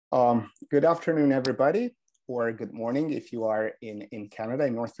Good afternoon, everybody, or good morning if you are in Canada,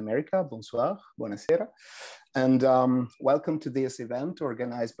 in North America. Bonsoir, buonasera. And welcome to this event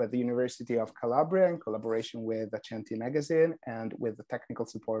organized by the University of Calabria in collaboration with Accenti magazine and with the technical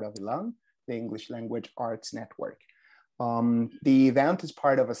support of ELAN, the English Language Arts Network. The event is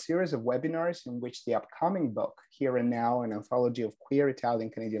part of a series of webinars in which the upcoming book, Here and Now, an anthology of queer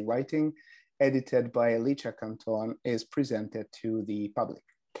Italian-Canadian writing, edited by Licia Canton, is presented to the public.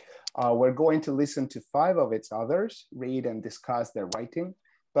 We're going to listen to 5 of its authors, read and discuss their writing.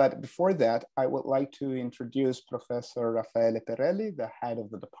 But before that, I would like to introduce Professor Raffaele Perrelli, the head of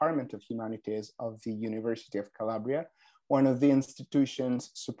the Department of Humanities of the University of Calabria, one of the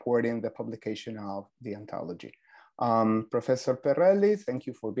institutions supporting the publication of the anthology. Professor Perrelli, thank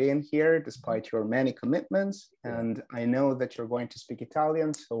you for being here despite your many commitments. And I know that you're going to speak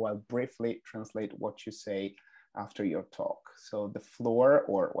Italian, so I'll briefly translate what you say after your talk. So the floor,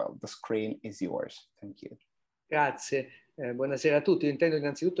 or well, the screen is yours. Thank you. Grazie. Buonasera a tutti. Intendo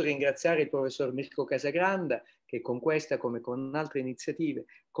innanzitutto ringraziare il professor Mirko Casagranda, che con questa, come con altre iniziative,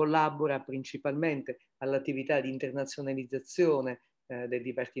 collabora principalmente all'attività di internazionalizzazione del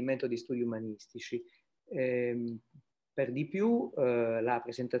Dipartimento di Studi Umanistici. Per di più, la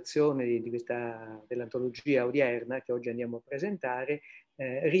presentazione dell'antologia odierna che oggi andiamo a presentare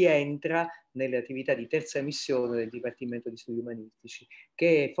rientra nelle attività di terza missione del Dipartimento di Studi Umanistici,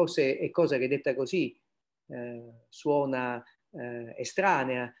 che forse è cosa che detta così suona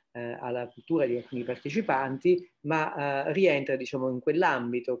estranea alla cultura di alcuni partecipanti, ma rientra, diciamo, in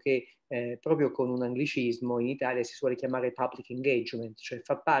quell'ambito che proprio con un anglicismo in Italia si suole chiamare public engagement, cioè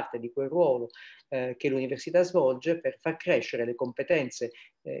fa parte di quel ruolo che l'università svolge per far crescere le competenze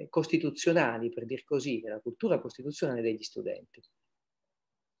costituzionali, per dir così, della cultura costituzionale degli studenti.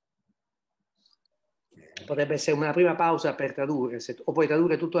 Potrebbe essere una prima pausa per tradurre, o puoi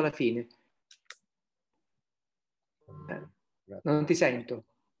tradurre tutto alla fine. Non ti sento.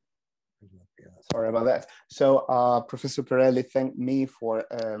 Sorry about that. So Professor Perrelli thanked me for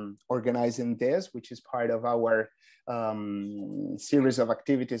organizing this, which is part of our series of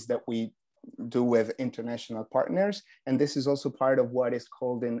activities that we do with international partners. And this is also part of what is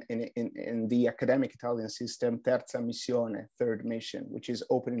called in the academic Italian system, terza missione, third mission, which is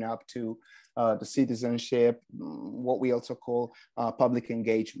opening up to the citizenship, what we also call public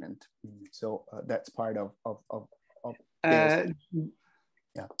engagement. So that's part of this.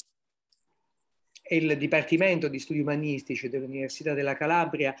 Yeah. Il Dipartimento di Studi Umanistici dell'Università della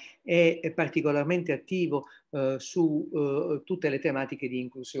Calabria è particolarmente attivo su tutte le tematiche di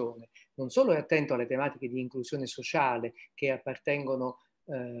inclusione. Non solo è attento alle tematiche di inclusione sociale che pertengono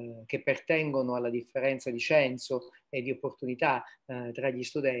alla differenza di censo e di opportunità tra gli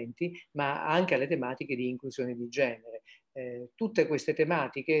studenti, ma anche alle tematiche di inclusione di genere. Tutte queste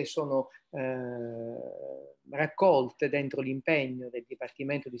tematiche sono raccolte dentro l'impegno del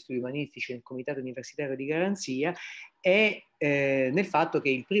Dipartimento di Studi Umanistici nel Comitato Universitario di Garanzia e nel fatto che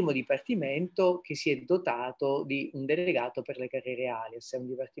è il primo dipartimento che si è dotato di un delegato per le carriere alias. È un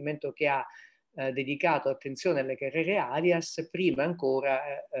dipartimento che ha dedicato attenzione alle carriere alias, prima ancora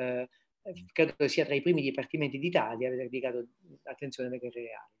credo sia tra i primi dipartimenti d'Italia a aver dedicato attenzione alle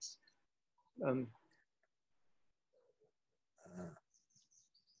carriere alias.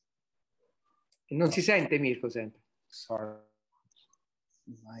 Non si sente Mirko sempre. Sorry.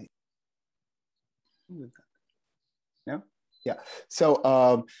 No? Yeah. So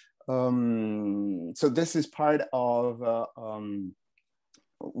so this is part of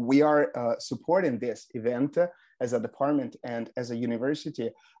we are supporting this event as a department and as a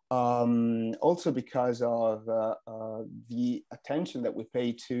university, also because of the attention that we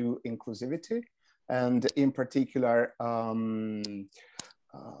pay to inclusivity, and in particular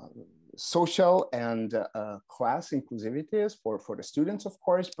social and class inclusivities for the students, of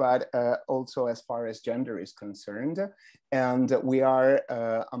course, but also as far as gender is concerned. And we are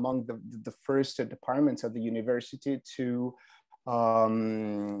among the first departments of the university to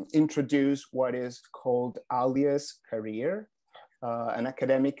introduce what is called alias career, an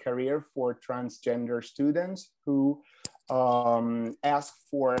academic career for transgender students who ask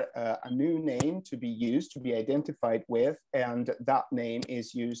for a new name to be used, to be identified with, and that name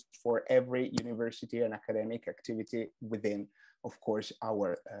is used for every university and academic activity within, of course,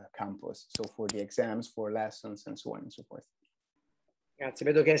 our campus. So for the exams, for lessons, and so on and so forth. Grazie,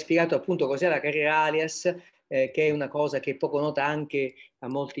 vedo che hai spiegato appunto cos'è la carriera alias, che è una cosa che è poco nota anche a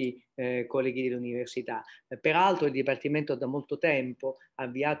molti colleghi dell'università. Peraltro il Dipartimento da molto tempo ha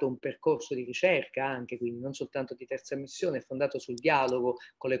avviato un percorso di ricerca anche, quindi non soltanto di terza missione, fondato sul dialogo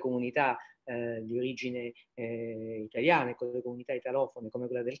con le comunità di origine italiana e con le comunità italofone come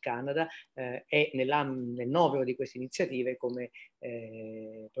quella del Canada, e nel novero di queste iniziative, come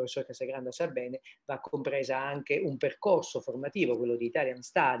il professor Casagranda sa bene, va compresa anche un percorso formativo, quello di Italian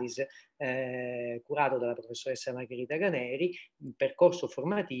Studies, curato dalla professoressa Margherita Ganeri, un percorso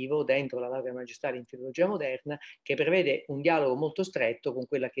formativo dentro la laurea magistrale in filologia moderna che prevede un dialogo molto stretto con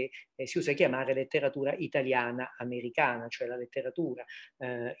quella che si usa chiamare letteratura italiana americana, cioè la letteratura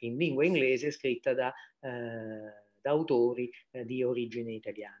in lingua inglese scritta da autori di origine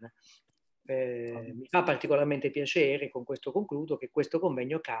italiana. Mi fa particolarmente piacere, con questo concludo, che questo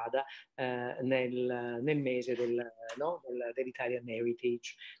convegno cada nel mese dell'Italian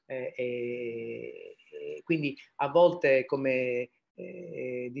Heritage, e quindi a volte, come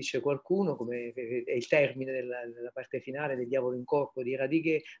dice qualcuno, come è il termine della parte finale del Diavolo in corpo di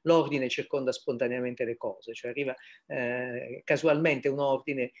Radiguet, l'ordine circonda spontaneamente le cose, cioè arriva casualmente un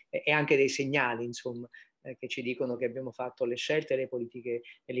ordine e anche dei segnali, insomma, che ci dicono che abbiamo fatto le scelte e le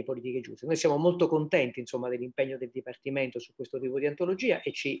politiche giuste. Noi siamo molto contenti, insomma, dell'impegno del Dipartimento su questo tipo di antologia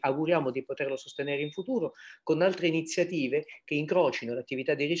e ci auguriamo di poterlo sostenere in futuro con altre iniziative che incrocino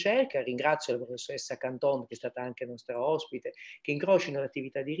l'attività di ricerca. Ringrazio la professoressa Canton, che è stata anche nostra ospite, che incrocino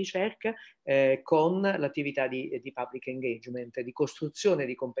l'attività di ricerca con l'attività di public engagement, di costruzione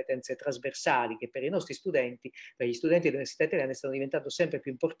di competenze trasversali che per i nostri studenti, per gli studenti dell'università italiana, stanno diventando sempre più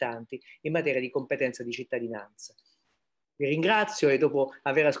importanti in materia di competenza di cittadinanza. Vi ringrazio e dopo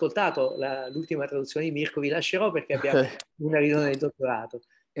aver ascoltato l'ultima traduzione di Mirko vi lascerò perché abbiamo una riunione del dottorato.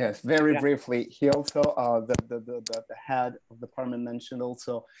 Yes, very briefly, he also, the head of the department mentioned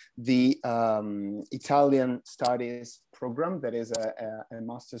also the Italian Studies program, that is a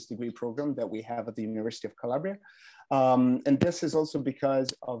master's degree program that we have at the University of Calabria. And this is also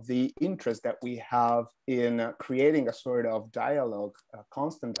because of the interest that we have in creating a sort of dialogue, a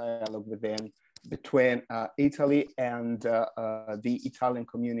constant dialogue between Italy and the Italian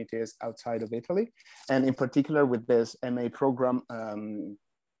communities outside of Italy. And in particular with this MA program,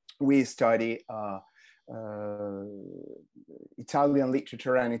 we study Italian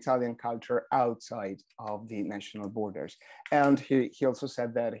literature and Italian culture outside of the national borders. And he also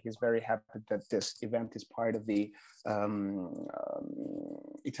said that he's very happy that this event is part of the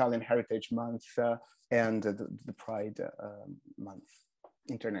Italian Heritage Month and the Pride Month,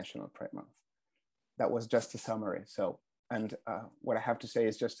 International Pride Month. That was just a summary. So, and what I have to say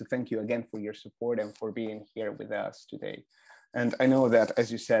is just to thank you again for your support and for being here with us today. And I know that, as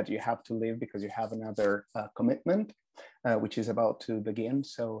you said, you have to leave because you have another commitment, which is about to begin.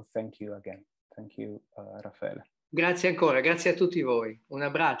 So thank you again. Thank you, Raffaele. Grazie ancora, grazie a tutti voi. Un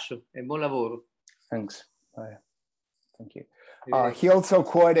abbraccio e buon lavoro. Thanks. Bye. Thank you. He also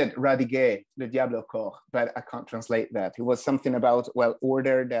quoted Radiguet, Le Diable au corps, but I can't translate that. It was something about, well,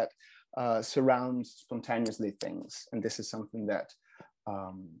 order that surrounds spontaneously things. And this is something that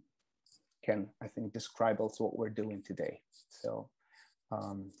can, I think, describe also what we're doing today. So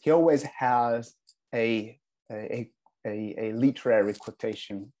he always has a literary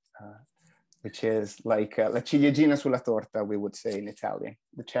quotation, which is like la ciliegina sulla torta, we would say in Italian,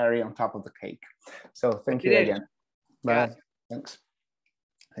 the cherry on top of the cake. So thank you again. Bye. Thanks.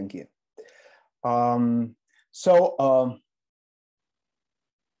 Thank you.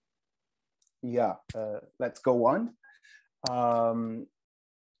 Yeah, let's go on.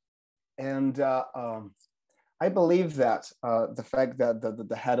 I believe that the fact that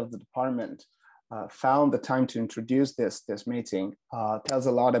the head of the department found the time to introduce this meeting tells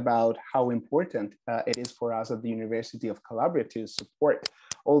a lot about how important it is for us at the University of Calabria to support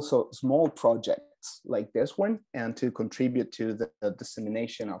also small projects like this one and to contribute to the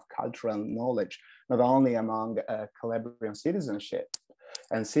dissemination of cultural knowledge, not only among Calabrian citizens,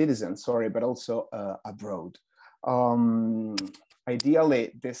 but also abroad.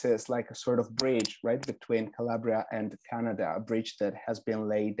 Ideally, this is like a sort of bridge, right, between Calabria and Canada, a bridge that has been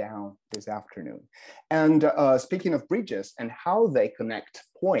laid down this afternoon. And speaking of bridges and how they connect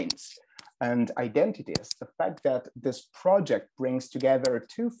points and identities, the fact that this project brings together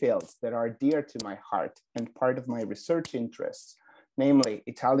two fields that are dear to my heart and part of my research interests, namely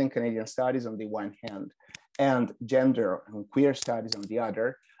Italian-Canadian studies on the one hand, and gender and queer studies on the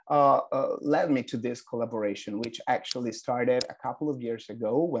other, led me to this collaboration, which actually started a couple of years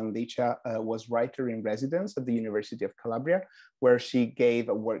ago when Licia was writer in residence at the University of Calabria, where she gave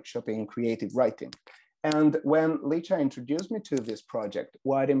a workshop in creative writing. And when Licia introduced me to this project,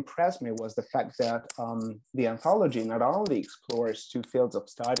 what impressed me was the fact that the anthology not only explores two fields of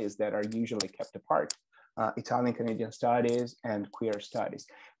studies that are usually kept apart, Italian-Canadian studies and queer studies,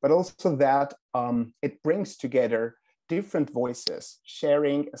 but also that it brings together different voices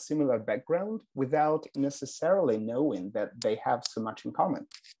sharing a similar background without necessarily knowing that they have so much in common.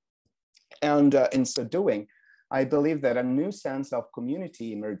 And in so doing, I believe that a new sense of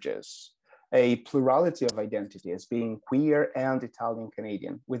community emerges, a plurality of identity as being queer and Italian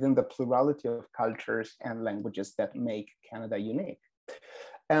Canadian within the plurality of cultures and languages that make Canada unique.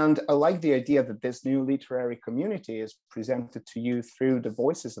 And I like the idea that this new literary community is presented to you through the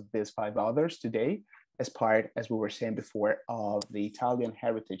voices of these 5 authors today as part, as we were saying before, of the Italian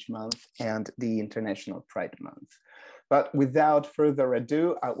Heritage Month and the International Pride Month. But without further ado,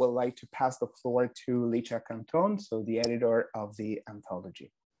 I would like to pass the floor to Licia Canton, so the editor of the Anthology.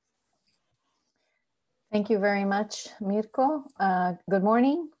 Thank you very much, Mirko. Good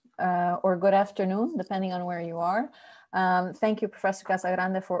morning or good afternoon, depending on where you are. Thank you, Professor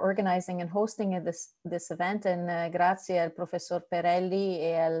Casagranda, for organizing and hosting this event, and grazie al professor Perelli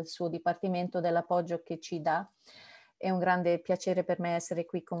e al suo Dipartimento dell'appoggio che ci dà. È un grande piacere per me essere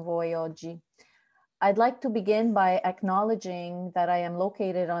qui con voi oggi. I'd like to begin by acknowledging that I am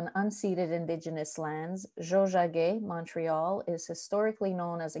located on unceded Indigenous lands. Jojage, Montreal, is historically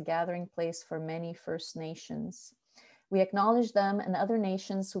known as a gathering place for many First Nations. We acknowledge them and other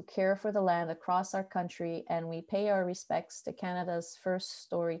nations who care for the land across our country, and we pay our respects to Canada's first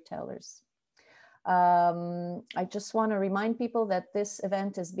storytellers. I just want to remind people that this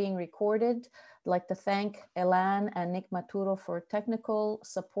event is being recorded. I'd like to thank ELAN and Nick Maturo for technical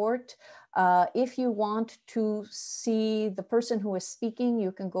support. If you want to see the person who is speaking,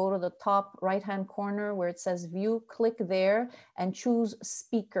 you can go to the top right-hand corner where it says view, click there and choose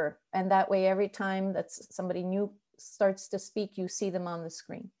speaker. And that way, every time that somebody new starts to speak, you see them on the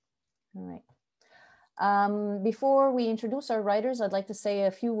screen. All right. Before we introduce our writers, I'd like to say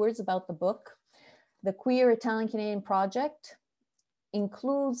a few words about the book. The Queer Italian Canadian Project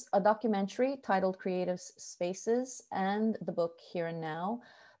includes a documentary titled Creative Spaces and the book Here and Now.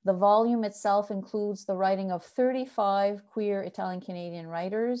 The volume itself includes the writing of 35 queer Italian Canadian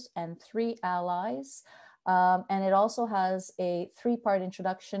writers and 3 allies. And it also has a 3-part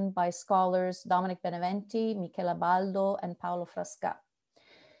introduction by scholars Dominic Beneventi, Michela Baldo, and Paolo Frasca.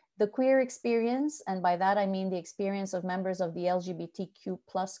 The queer experience, and by that I mean the experience of members of the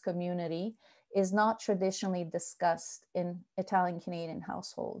LGBTQ+ community, is not traditionally discussed in Italian Canadian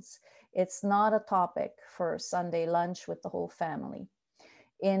households. It's not a topic for Sunday lunch with the whole family.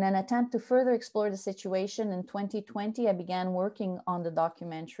 In an attempt to further explore the situation, in 2020, I began working on the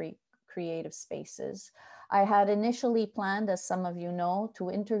documentary Creative Spaces. I had initially planned, as some of you know, to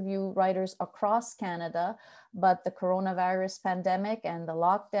interview writers across Canada, but the coronavirus pandemic and the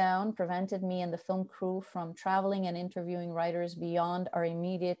lockdown prevented me and the film crew from traveling and interviewing writers beyond our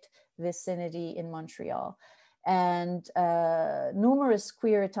immediate vicinity in Montreal. And numerous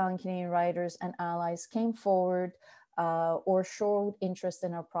queer Italian Canadian writers and allies came forward or showed interest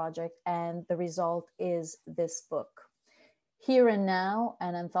in our project, and the result is this book. Here and Now,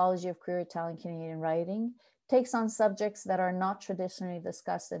 an anthology of queer Italian Canadian writing, takes on subjects that are not traditionally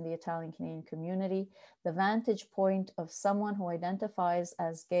discussed in the Italian Canadian community, the vantage point of someone who identifies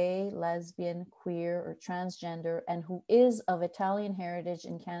as gay, lesbian, queer, or transgender, and who is of Italian heritage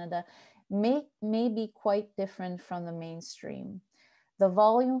in Canada may be quite different from the mainstream. The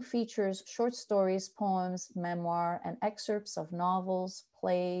volume features short stories, poems, memoir, and excerpts of novels,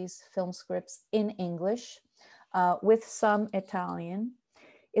 plays, film scripts in English, with some Italian.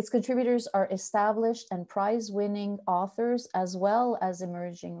 Its contributors are established and prize-winning authors as well as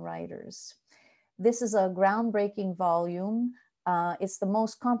emerging writers. This is a groundbreaking volume. It's the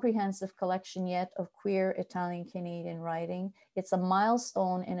most comprehensive collection yet of queer Italian Canadian writing. It's a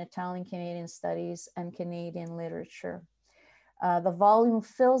milestone in Italian Canadian studies and Canadian literature. The volume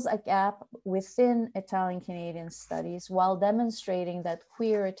fills a gap within Italian Canadian studies while demonstrating that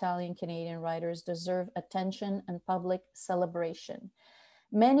queer Italian Canadian writers deserve attention and public celebration.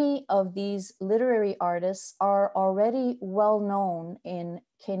 Many of these literary artists are already well known in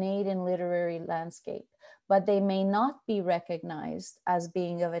Canadian literary landscape, but they may not be recognized as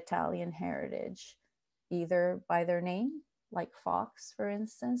being of Italian heritage, either by their name, like Fox, for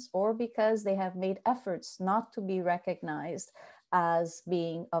instance, or because they have made efforts not to be recognized as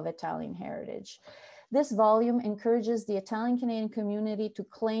being of Italian heritage. This volume encourages the Italian Canadian community to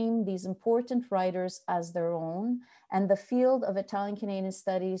claim these important writers as their own, and the field of Italian Canadian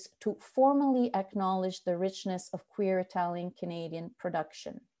studies to formally acknowledge the richness of queer Italian Canadian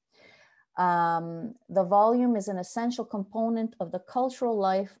production. The volume is an essential component of the cultural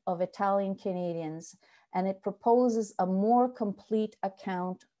life of Italian Canadians, and it proposes a more complete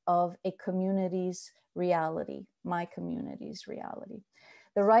account of a community's reality, my community's reality.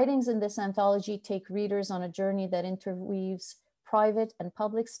 The writings in this anthology take readers on a journey that interweaves private and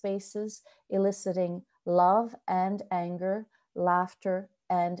public spaces, eliciting love and anger, laughter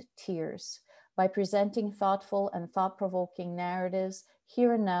and tears. By presenting thoughtful and thought-provoking narratives,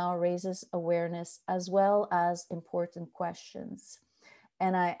 Here and Now raises awareness as well as important questions.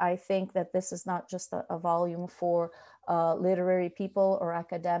 And I think that this is not just a volume for literary people or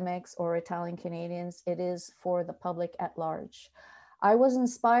academics or Italian Canadians, it is for the public at large. I was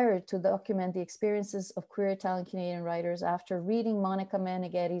inspired to document the experiences of queer Italian Canadian writers after reading Monica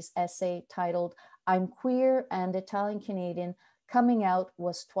Meneghetti's essay titled, I'm Queer and Italian Canadian, Coming Out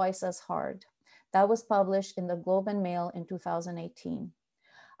Was Twice as Hard. That was published in the Globe and Mail in 2018.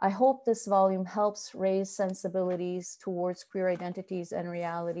 I hope this volume helps raise sensibilities towards queer identities and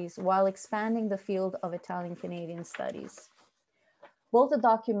realities while expanding the field of Italian Canadian studies. Both the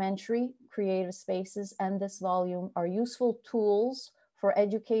documentary, Creative Spaces, and this volume are useful tools for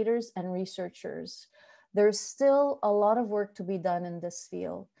educators and researchers. There's still a lot of work to be done in this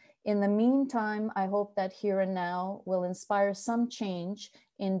field. In the meantime, I hope that Here and Now will inspire some change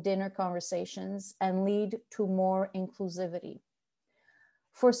in dinner conversations and lead to more inclusivity.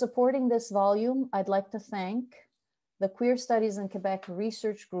 For supporting this volume, I'd like to thank the Queer Studies in Quebec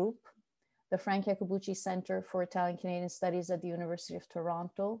Research Group, the Frank Iacobucci Center for Italian Canadian Studies at the University of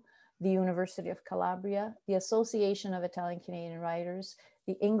Toronto, the University of Calabria, the Association of Italian Canadian Writers,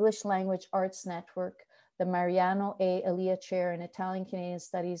 the English Language Arts Network, the Mariano A. Elia Chair in Italian Canadian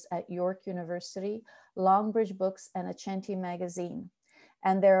Studies at York University, Longbridge Books, and Accenti magazine.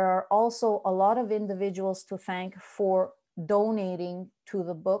 And there are also a lot of individuals to thank for donating to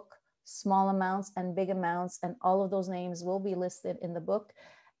the book, small amounts and big amounts, and all of those names will be listed in the book.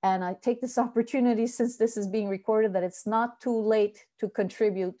 And I take this opportunity, since this is being recorded, that it's not too late to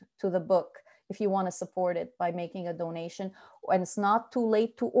contribute to the book if you want to support it by making a donation, and it's not too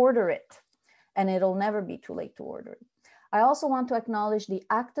late to order it, and it'll never be too late to order it. I also want to acknowledge the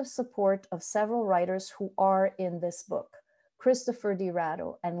active support of several writers who are in this book. Christopher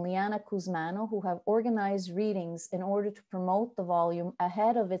DiRaddo and Liana Cusmano, who have organized readings in order to promote the volume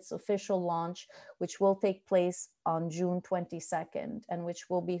ahead of its official launch, which will take place on June 22nd, and which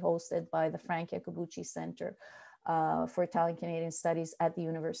will be hosted by the Frank Iacobucci Center for Italian Canadian Studies at the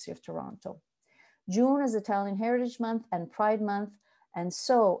University of Toronto. June is Italian Heritage Month and Pride Month, and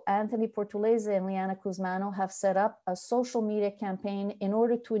so Anthony Portolese and Liana Cusmano have set up a social media campaign in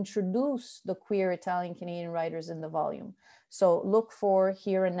order to introduce the queer Italian Canadian writers in the volume. So look for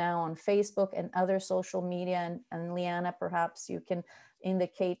Here and Now on Facebook and other social media, and Liana, perhaps you can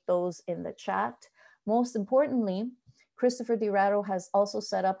indicate those in the chat. Most importantly, Christopher DiRaddo has also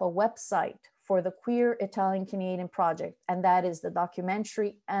set up a website for the Queer Italian Canadian Project, and that is the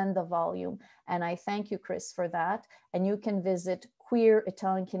documentary and the volume. And I thank you, Chris, for that. And you can visit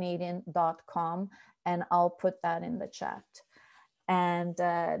queeritaliancanadian.com, and I'll put that in the chat. And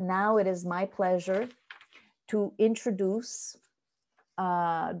now it is my pleasure to introduce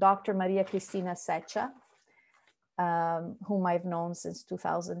Dr. Maria Cristina Seccia, whom I've known since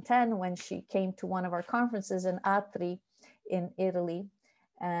 2010 when she came to one of our conferences in Atri in Italy.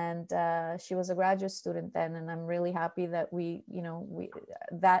 And she was a graduate student then, and I'm really happy that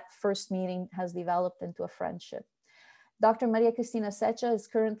that first meeting has developed into a friendship. Dr. Maria Cristina Seccia is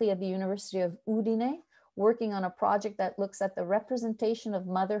currently at the University of Udine, working on a project that looks at the representation of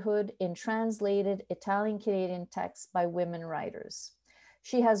motherhood in translated Italian-Canadian texts by women writers.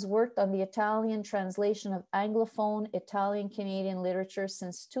 She has worked on the Italian translation of Anglophone Italian-Canadian literature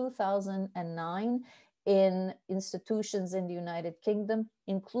since 2009 in institutions in the United Kingdom,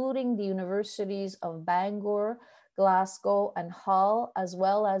 including the universities of Bangor, Glasgow, and Hull, as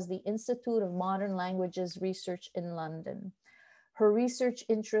well as the Institute of Modern Languages Research in London. Her research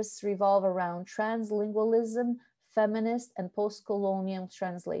interests revolve around translingualism, feminist, and post-colonial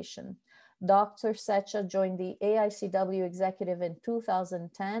translation. Dr. Seccia joined the AICW executive in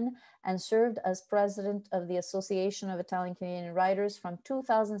 2010 and served as president of the Association of Italian Canadian Writers from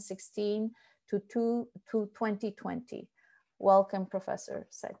 2016 to 2020. Welcome, Professor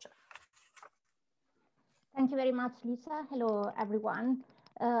Seccia. Thank you very much, Licia. Hello, everyone.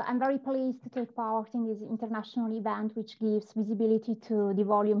 I'm very pleased to take part in this international event, which gives visibility to the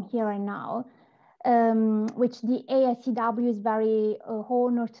volume Here and Now, which the AICW is very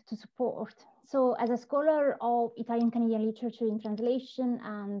honored to support. So as a scholar of Italian Canadian literature in translation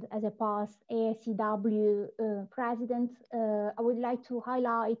and as a past AICW president, I would like to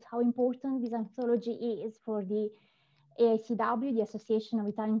highlight how important this anthology is for the AICW, the Association of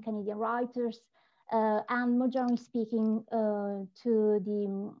Italian Canadian Writers, and more generally speaking, to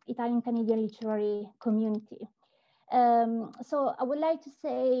the Italian Canadian literary community. So I would like to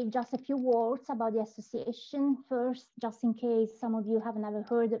say just a few words about the association first, just in case some of you have never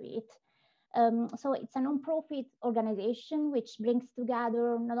heard of it. So it's a non-profit organization which brings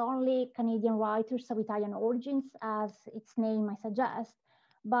together not only Canadian writers of Italian origins, as its name might suggest,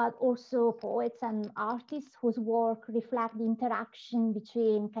 but also poets and artists whose work reflect the interaction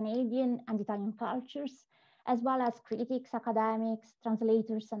between Canadian and Italian cultures, as well as critics, academics,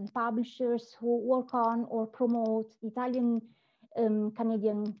 translators, and publishers who work on or promote Italian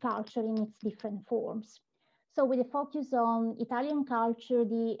Canadian culture in its different forms. So with a focus on Italian culture,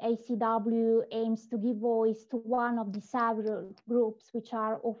 the AICW aims to give voice to one of the several groups which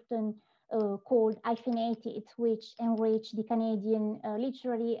are often called hyphenated, which enrich the Canadian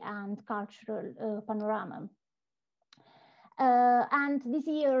literary and cultural panorama. And this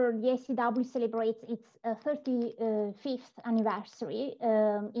year, the AICW celebrates its 35th anniversary.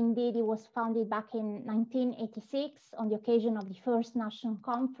 Indeed, it was founded back in 1986 on the occasion of the first National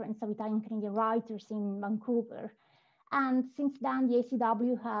Conference of Italian Canadian Writers in Vancouver. And since then, the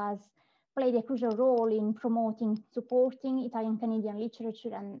AICW has played a crucial role in promoting, supporting Italian Canadian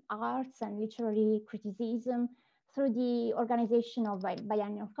literature and arts and literary criticism through the organization of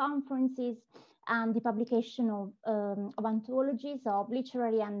biennial conferences and the publication of anthologies of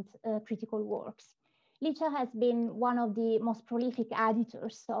literary and critical works. Licia has been one of the most prolific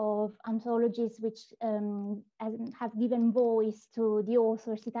editors of anthologies which have given voice to the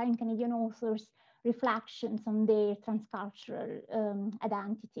authors, Italian Canadian authors, reflections on their transcultural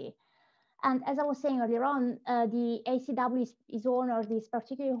identity. And as I was saying earlier on, the AICW is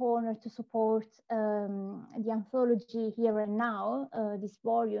particularly honored to support the anthology Here and Now, this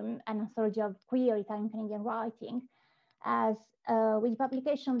volume, an anthology of queer Italian Canadian writing. As with the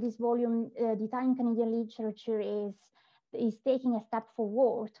publication of this volume, the Italian Canadian literature is taking a step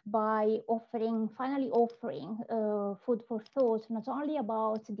forward by finally offering food for thought, not only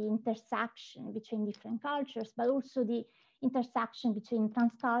about the intersection between different cultures, but also the intersection between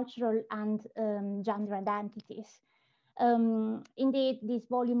transcultural and gender identities. Indeed, this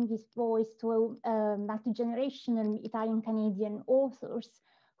volume gives voice to multi-generational Italian Canadian authors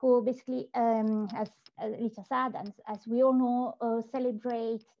who basically, as Licia said, and as we all know,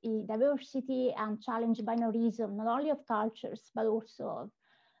 celebrate the diversity and challenge binarism, not only of cultures, but also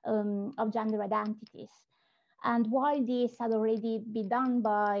of gender identities. And while this had already been done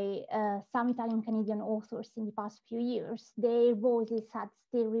by some Italian Canadian authors in the past few years, their voices had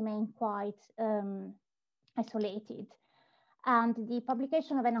still remained quite isolated. And the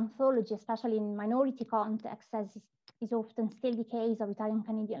publication of an anthology, especially in minority contexts, as is often still the case of Italian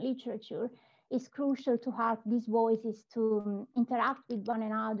Canadian literature, is crucial to help these voices to interact with one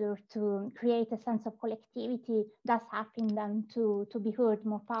another, to create a sense of collectivity, thus helping them to be heard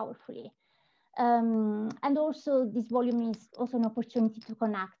more powerfully. And also this volume is also an opportunity to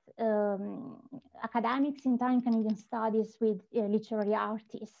connect academics in Italian Canadian studies with literary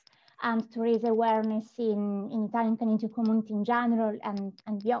artists and to raise awareness in Italian Canadian community in general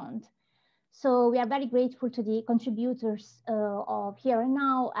and beyond. So we are very grateful to the contributors of Here and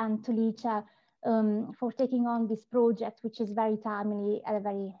Now and to Licia for taking on this project, which is very timely at a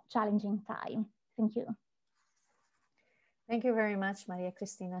very challenging time. Thank you. Thank you very much, Maria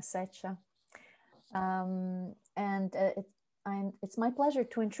Cristina Seccia. It's my pleasure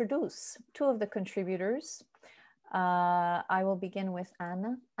to introduce two of the contributors. I will begin with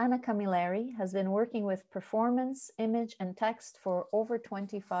Anna. Anna Camilleri has been working with performance, image, and text for over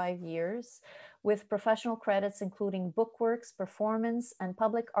 25 years, with professional credits including bookworks, performance, and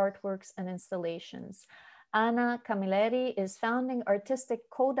public artworks and installations. Anna Camilleri is founding artistic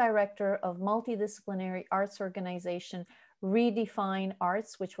co-director of multidisciplinary arts organization Redefine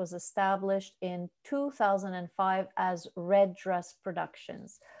Arts, which was established in 2005 as Red Dress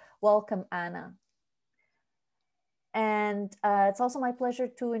Productions. Welcome, Anna. And it's also my pleasure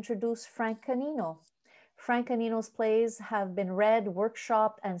to introduce Frank Canino. Frank Canino's plays have been read,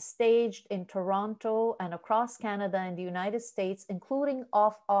 workshopped, and staged in Toronto and across Canada and the United States, including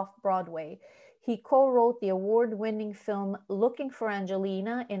off-Broadway. He co-wrote the award-winning film Looking for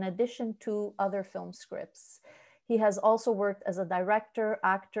Angelina, in addition to other film scripts. He has also worked as a director,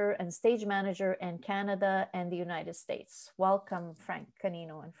 actor, and stage manager in Canada and the United States. Welcome, Frank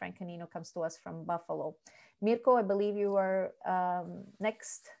Canino. And Frank Canino comes to us from Buffalo. Mirko, I believe you are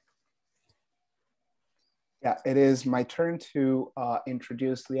next. Yeah, it is my turn to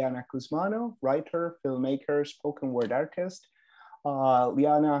introduce Liana Cusmano, writer, filmmaker, spoken word artist.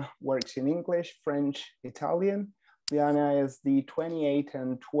 Liana works in English, French, Italian. Liana is the 2018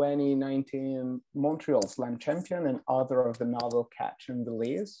 and 2019 Montreal Slam champion and author of the novel Catch and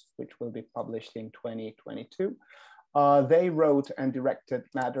Release, which will be published in 2022. They wrote and directed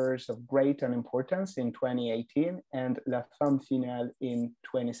Matters of Great Importance in 2018 and La Femme Finale in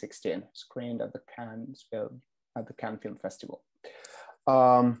 2016, screened at the Cannes Film Festival.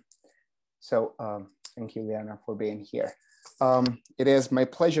 Thank you, Liana, for being here. It is my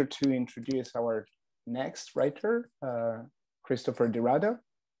pleasure to introduce our next writer, Christopher DiRaddo,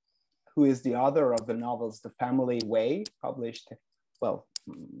 who is the author of the novels The Family Way, published, well,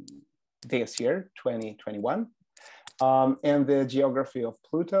 this year, 2021, and The Geography of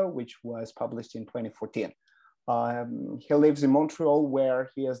Pluto, which was published in 2014. He lives in Montreal, where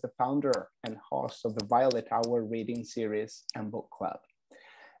he is the founder and host of the Violet Hour reading series and book club.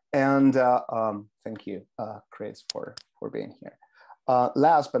 And thank you, Chris, for being here.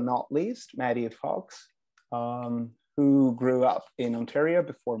 Last but not least, Matthew Fox, who grew up in Ontario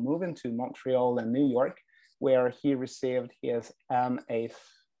before moving to Montreal and New York, where he received his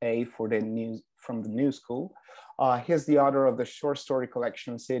MFA from the New School. He's the author of the short story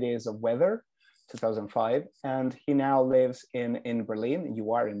collection Cities of Weather, 2005, and he now lives in Berlin.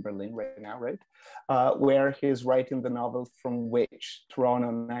 You are in Berlin right now, right? Where he's writing the novel from which Toronto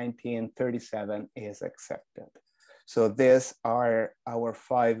 1937 is accepted. So these are our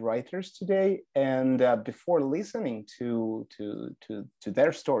 5 writers today. And before listening to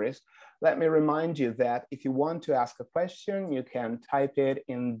their stories, let me remind you that if you want to ask a question, you can type it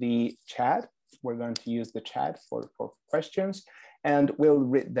in the chat. We're going to use the chat for questions, and we'll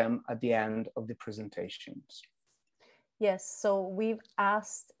read them at the end of the presentations. Yes, so we've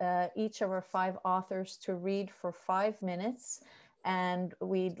asked each of our 5 authors to read for 5 minutes, and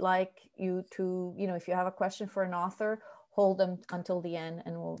we'd like you to, if you have a question for an author, hold them until the end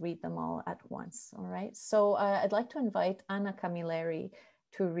and we'll read them all at once, all right? So I'd like to invite Anna Camilleri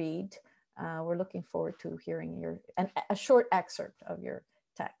to read. We're looking forward to hearing a short excerpt of your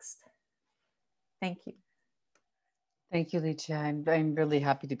text. Thank you. Thank you, Licia. I'm really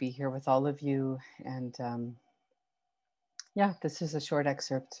happy to be here with all of you. And yeah, this is a short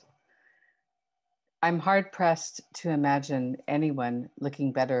excerpt. I'm hard pressed to imagine anyone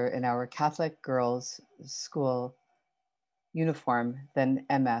looking better in our Catholic girls' school uniform than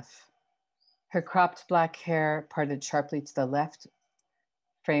MF. Her cropped black hair, parted sharply to the left,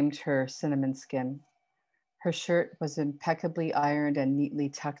 framed her cinnamon skin. Her shirt was impeccably ironed and neatly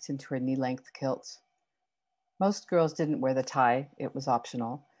tucked into her knee-length kilt. Most girls didn't wear the tie, it was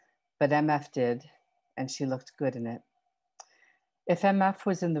optional, but MF did, and she looked good in it. If MF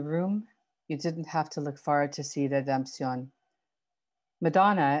was in the room, you didn't have to look far to see Redemption.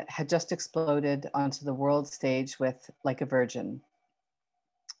 Madonna had just exploded onto the world stage with Like a Virgin.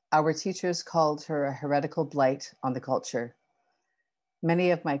 Our teachers called her a heretical blight on the culture.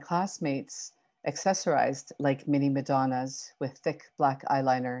 Many of my classmates accessorized like mini Madonnas with thick black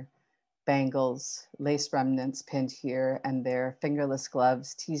eyeliner, bangles, lace remnants pinned here and there, fingerless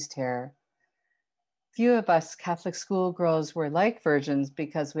gloves, teased hair. Few of us Catholic schoolgirls were like virgins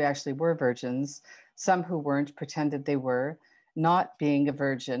because we actually were virgins. Some who weren't pretended they were. Not being a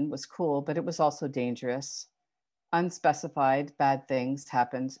virgin was cool, but it was also dangerous. Unspecified bad things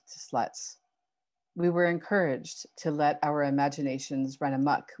happened to sluts. We were encouraged to let our imaginations run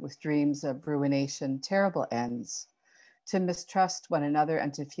amok with dreams of ruination, terrible ends, to mistrust one another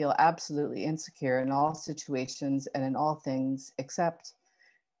and to feel absolutely insecure in all situations and in all things, except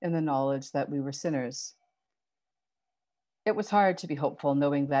in the knowledge that we were sinners. It was hard to be hopeful,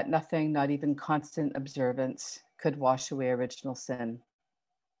 knowing that nothing, not even constant observance, could wash away original sin.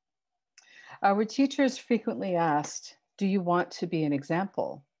 Our teachers frequently asked, "Do you want to be an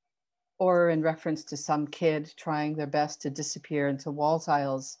example?" Or in reference to some kid trying their best to disappear into wall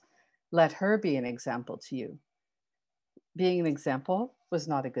tiles, "Let her be an example to you." Being an example was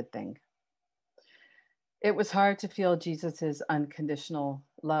not a good thing. It was hard to feel Jesus's unconditional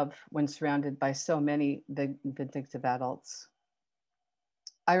love when surrounded by so many vindictive adults.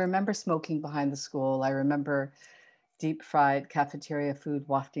 I remember smoking behind the school. I remember deep fried cafeteria food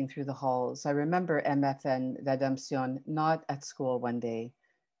wafting through the halls. I remember MF and Redemption not at school one day,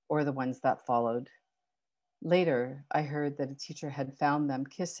 or the ones that followed. Later, I heard that a teacher had found them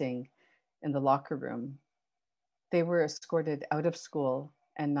kissing in the locker room. They were escorted out of school,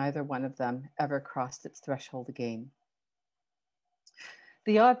 and neither one of them ever crossed its threshold again.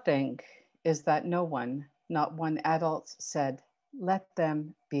 The odd thing is that no one, not one adult, said, "Let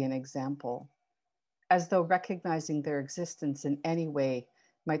them be an example," as though recognizing their existence in any way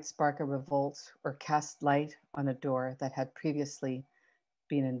might spark a revolt or cast light on a door that had previously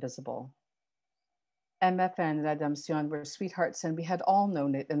been invisible. MF and Redemption were sweethearts, and we had all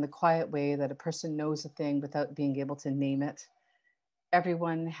known it in the quiet way that a person knows a thing without being able to name it.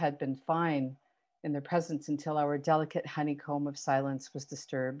 Everyone had been fine in their presence until our delicate honeycomb of silence was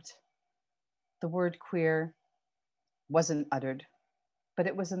disturbed. The word queer wasn't uttered, but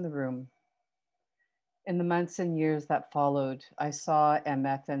it was in the room. In the months and years that followed, I saw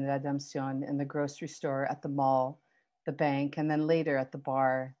MF and Redemption in the grocery store, at the mall, the bank, and then later at the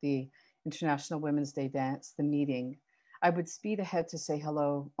bar, the International Women's Day dance, the meeting. I would speed ahead to say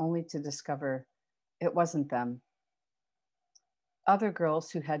hello, only to discover it wasn't them. Other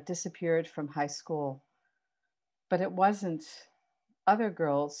girls who had disappeared from high school, but it wasn't other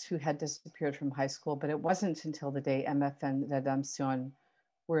girls who had disappeared from high school, but it wasn't until the day MF and Redemption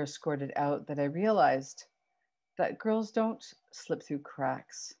were escorted out that I realized that girls don't slip through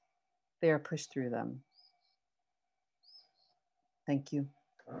cracks. They are pushed through them. Thank you.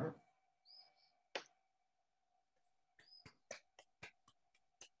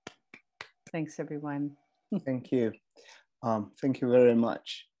 Thanks, everyone. Thank you. Thank you very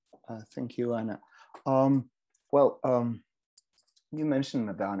much. Thank you, Anna. You mentioned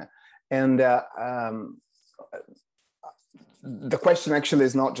Madonna, and the question actually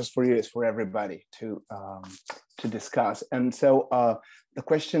is not just for you, it's for everybody to discuss. And so the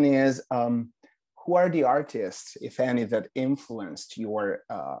question is, who are the artists, if any, that influenced your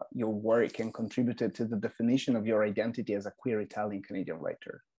work and contributed to the definition of your identity as a queer Italian Canadian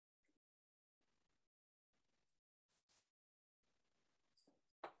writer?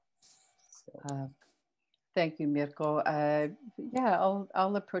 Thank you, Mirko. Yeah,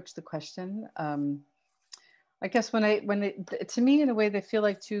 I'll approach the question. I guess to me, in a way, they feel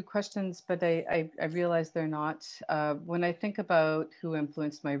like two questions, but I realize they're not. When I think about who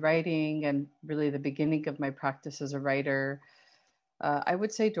influenced my writing and really the beginning of my practice as a writer, I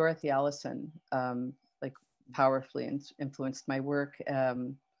would say Dorothy Allison, like powerfully influenced my work.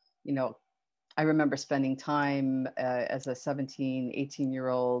 You know, I remember spending time as a 17,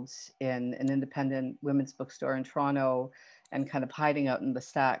 18-year-old in an independent women's bookstore in Toronto and kind of hiding out in the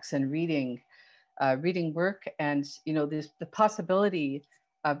stacks and reading work. And, you know, there's the possibility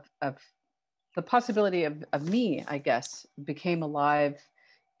of me, I guess, became alive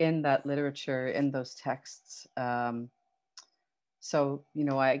in that literature, in those texts. So, you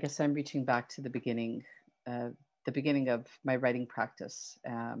know, I guess I'm reaching back to the beginning of my writing practice.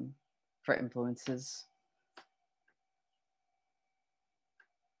 For influences.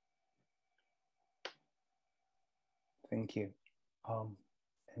 Thank you.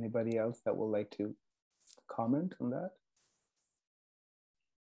 Anybody else that would like to comment on that?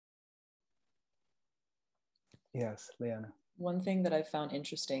 Yes, Liana. One thing that I found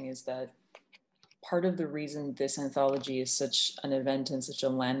interesting is that part of the reason this anthology is such an event and such a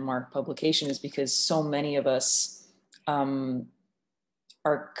landmark publication is because so many of us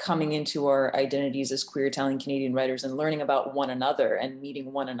are coming into our identities as queer Italian Canadian writers and learning about one another and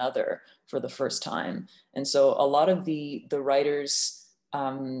meeting one another for the first time. And so a lot of the writers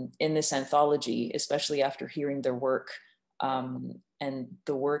in this anthology, especially after hearing their work, and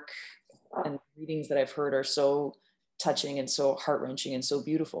the work and readings that I've heard are so touching and so heart-wrenching and so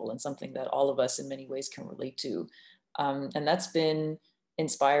beautiful, and something that all of us in many ways can relate to. And that's been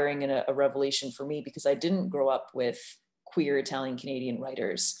inspiring and a revelation for me, because I didn't grow up with queer Italian Canadian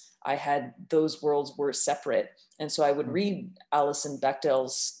writers. I had, those worlds were separate. And so I would read Alison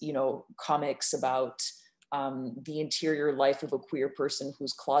Bechdel's, you know, comics about the interior life of a queer person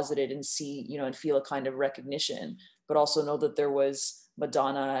who's closeted, and see, you know, and feel a kind of recognition, but also know that there was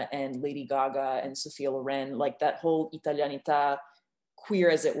Madonna and Lady Gaga and Sophia Loren, like that whole Italianità, queer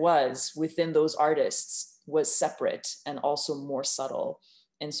as it was within those artists, was separate and also more subtle.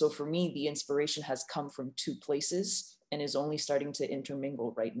 And so for me, the inspiration has come from two places and is only starting to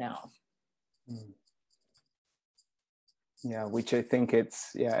intermingle right now. Yeah, which I think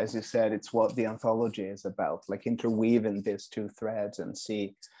it's, yeah, as you said, it's what the anthology is about, like interweaving these two threads and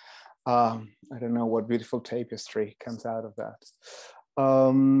see, I don't know, what beautiful tapestry comes out of that.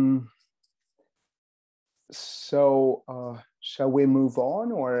 Shall we move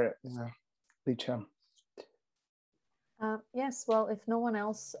on, or Licia? Yes, well, if no one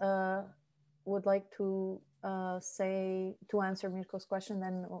else would like to answer Mirko's question,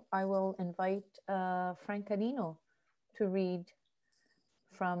 then I will invite Frank Canino to read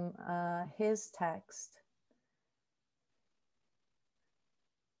from his text.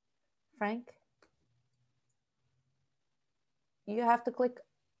 Frank, you have to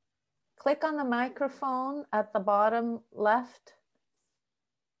click on the microphone at the bottom left.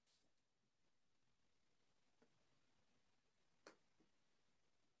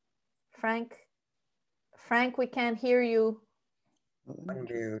 Frank, we can't hear you.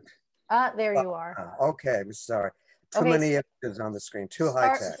 Unmute. Ah, there you are. Okay, I'm sorry. Too many images on the screen, too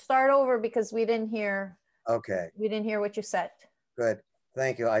high tech. Start over because we didn't hear. Okay. We didn't hear what you said. Good,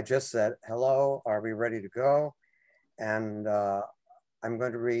 thank you. I just said, hello, are we ready to go? And I'm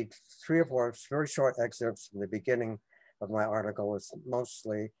going to read 3 or 4 very short excerpts from the beginning of my article. It's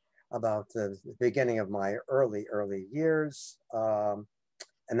mostly about the beginning of my early years.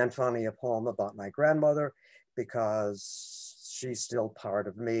 And then finally a poem about my grandmother, because she's still part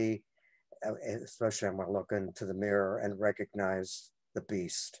of me, especially when I look into the mirror and recognize the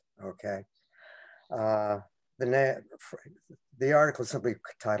beast, okay? The article is simply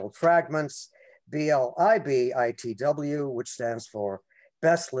titled Fragments, BLIBITW, which stands for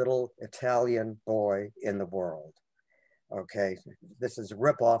Best Little Italian Boy in the World. Okay, this is a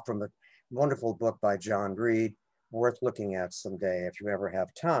ripoff from a wonderful book by John Reed, worth looking at someday if you ever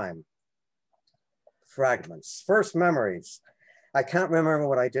have time. Fragments. First memories. I can't remember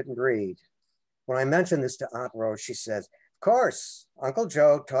what I didn't read. When I mentioned this to Aunt Rose, she says, of course, Uncle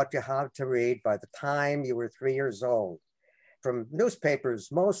Joe taught you how to read by the time you were 3 years old, from newspapers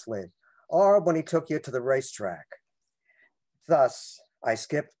mostly, or when he took you to the racetrack. Thus, I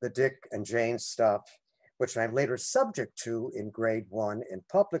skipped the Dick and Jane stuff, which I'm later subject to in grade 1 in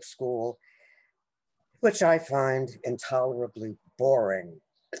public school, which I find intolerably boring.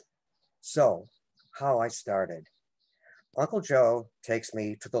 So, how I started. Uncle Joe takes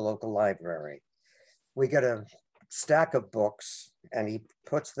me to the local library. We get a stack of books and he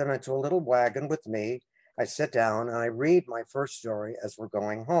puts them into a little wagon with me. I sit down and I read my first story as we're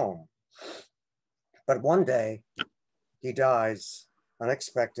going home. But one day he dies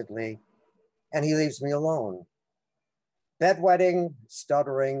unexpectedly and he leaves me alone. Bedwetting,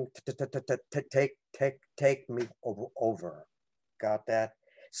 stuttering, take me over. Got that?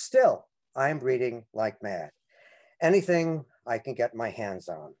 Still, I'm reading like mad. Anything I can get my hands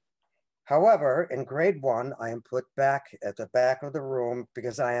on. However, in grade 1, I am put back at the back of the room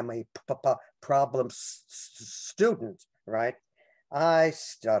because I am a problem student, right? I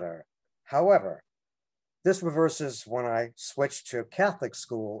stutter. However, this reverses when I switched to Catholic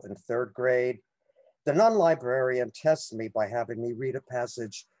school in 3rd grade. The nun librarian tests me by having me read a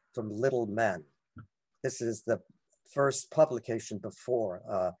passage from Little Men. This is the first publication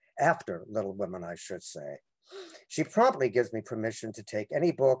after Little Women, I should say. She promptly gives me permission to take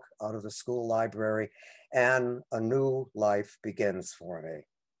any book out of the school library and a new life begins for me.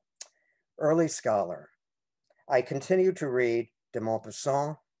 Early scholar. I continue to read de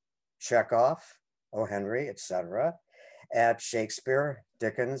Maupassant, Chekhov, O. Henry, etc., at Shakespeare,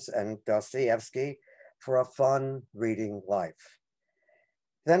 Dickens, and Dostoevsky for a fun reading life.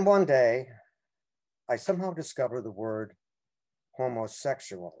 Then one day, I somehow discover the word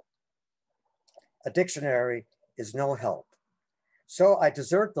homosexual. A dictionary is no help. So I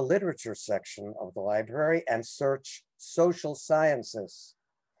desert the literature section of the library and search social sciences.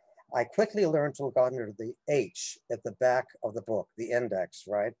 I quickly learned to look under the H at the back of the book, the index,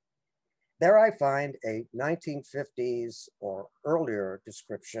 right? There I find a 1950s or earlier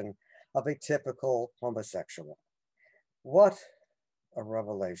description of a typical homosexual. What a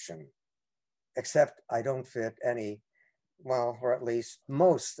revelation. Except I don't fit any, well, or at least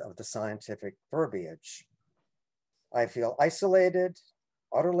most of the scientific verbiage. I feel isolated,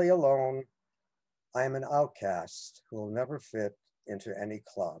 utterly alone. I am an outcast who will never fit into any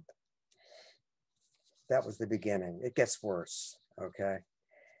club. That was the beginning. It gets worse, okay?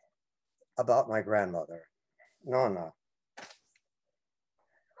 About my grandmother, Nonna,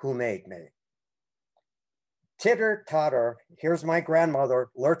 who made me. Titter totter, here's my grandmother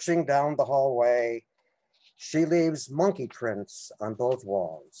lurching down the hallway. She leaves monkey prints on both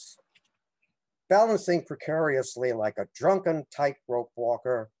walls. Balancing precariously like a drunken tightrope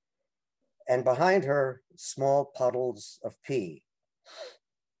walker, and behind her, small puddles of pee.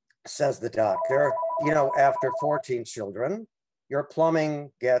 Says the doctor, you know, after 14 children, your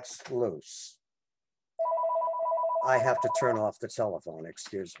plumbing gets loose. I have to turn off the telephone,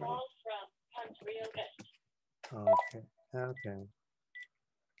 excuse me. Okay.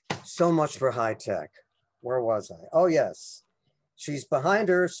 So much for high tech. Where was I? Oh, yes. She's behind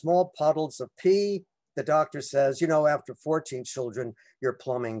her, small puddles of pee. The doctor says, you know, after 14 children, your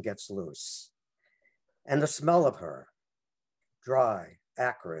plumbing gets loose. And the smell of her, dry,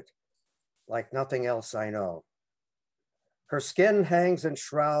 acrid, like nothing else I know. Her skin hangs in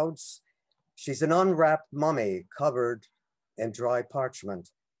shrouds. She's an unwrapped mummy covered in dry parchment.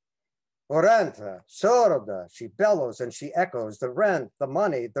 Orenta, sorda, she bellows and she echoes, the rent, the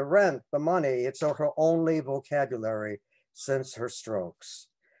money, the rent, the money. It's her only vocabulary since her strokes.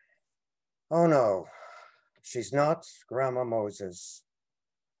 Oh no, she's not Grandma Moses.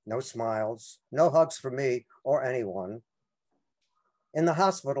 no smiles, no hugs for me or anyone. In the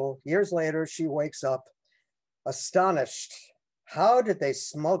hospital, years later, she wakes up astonished. How did they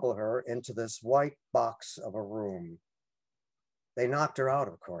smuggle her into this white box of a room? They knocked her out,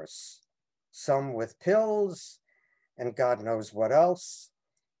 of course, some with pills and God knows what else.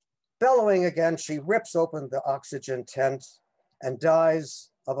 Bellowing again, she rips open the oxygen tent and dies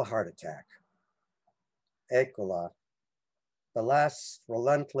of a heart attack. Eccola, the last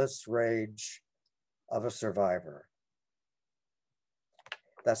relentless rage of a survivor.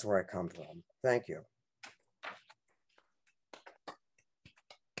 That's where I come from. Thank you.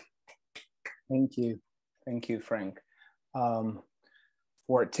 Thank you. Thank you, Frank,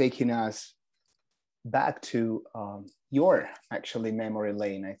 for taking us back to your actually memory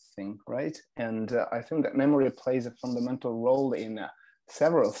lane, I think, right? And I think that memory plays a fundamental role in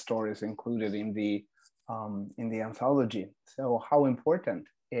several stories included in the anthology. So how important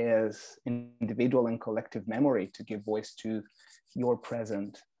is individual and collective memory to give voice to your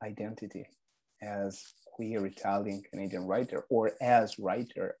present identity as queer Italian Canadian writer, or as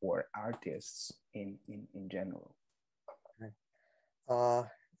writer or artists in general?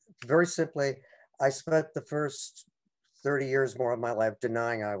 Very simply, I spent the first 30 years more of my life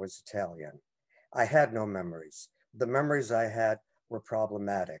denying I was Italian. I had no memories. The memories I had were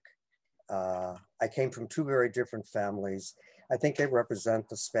problematic. I came from two very different families. I think they represent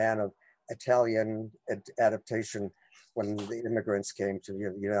the span of Italian adaptation when the immigrants came to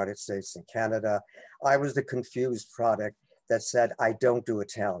the United States and Canada. I was the confused product that said, I don't do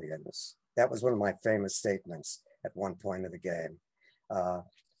Italians. That was one of my famous statements at one point of the game,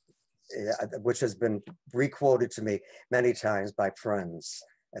 which has been requoted to me many times by friends,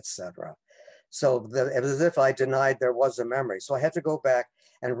 etc. So it was as if I denied there was a memory. So I had to go back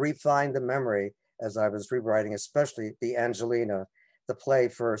and refine the memory as I was rewriting, especially the Angelina, the play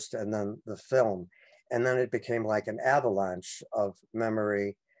first and then the film. And then it became like an avalanche of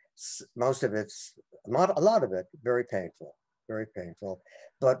memory. Most of it's, not a lot of it, very painful,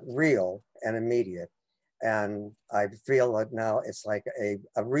 but real and immediate. And I feel that now it's like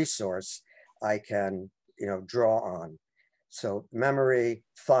a resource I can, draw on. So memory,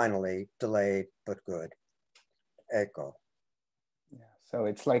 finally, delayed, but good. Ecco. Yeah, so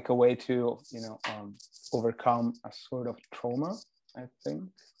it's like a way to, overcome a sort of trauma, I think.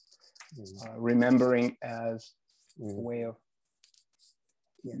 Remembering as a way of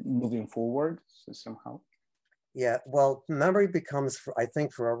moving forward, so somehow. Yeah, well, memory becomes, I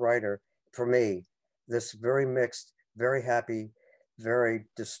think, for a writer, for me, this very mixed, very happy, very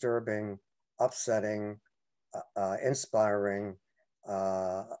disturbing, upsetting, inspiring,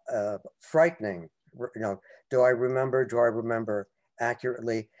 frightening. Do I remember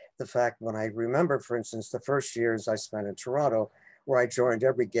accurately the fact when I remember, for instance, the first years I spent in Toronto, where I joined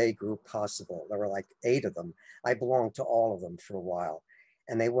every gay group possible. There were like 8 of them. I belonged to all of them for a while.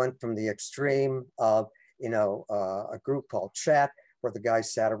 And they went from the extreme of, a group called Chat, where the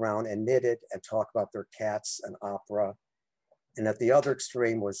guys sat around and knitted and talked about their cats and opera. And at the other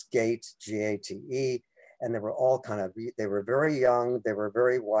extreme was Gate, G-A-T-E. And they were all they were very young, they were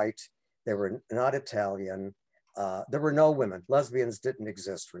very white, they were not Italian. There were no women. Lesbians didn't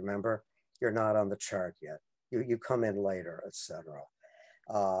exist, remember? You're not on the chart yet. You come in later, etc.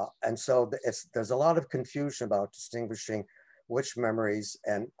 And so there's a lot of confusion about distinguishing which memories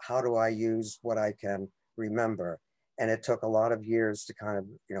and how do I use what I can remember. And it took a lot of years to kind of,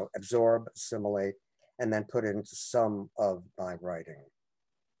 absorb, assimilate, and then put it into some of my writing.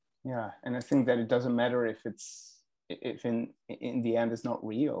 Yeah, and I think that it doesn't matter if in the end it's not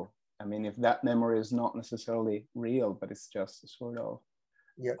real. I mean, if that memory is not necessarily real, but it's just sort of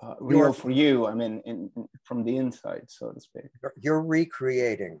real for you, I mean, from the inside, so to speak. You're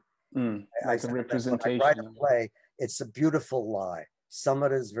recreating. Like a representation. When I write a play, it's a beautiful lie. Some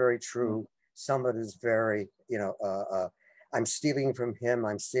of it is very true. Some of it is very, I'm stealing from him,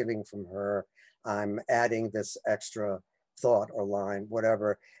 I'm stealing from her, I'm adding this extra thought or line,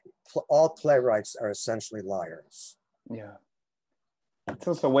 whatever. All playwrights are essentially liars. Yeah. It's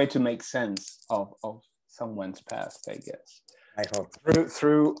also a way to make sense of someone's past, I guess. I hope.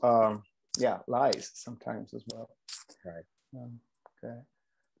 Through lies sometimes as well. Right. Okay.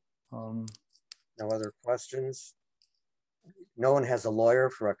 No other questions? No one has a lawyer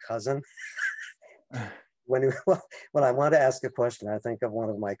for a cousin? When I want to ask a question, I think of one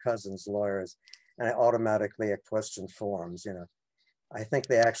of my cousin's lawyers, and I automatically a question forms. I think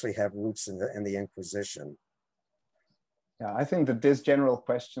they actually have roots in the Inquisition. Yeah, I think that these general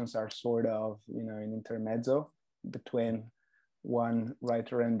questions are sort of, an intermezzo between one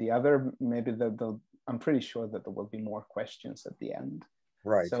writer and the other. Maybe I'm pretty sure that there will be more questions at the end.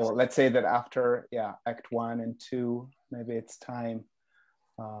 Right. So let's say that after, yeah, Act 1 and 2, maybe it's time.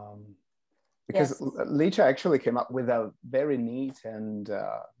 Because Yes. Licia actually came up with a very neat and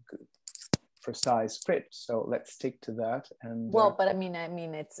precise script. So let's stick to that. And well, but I mean,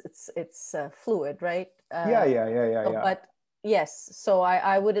 it's fluid, right? Yeah. But yes, so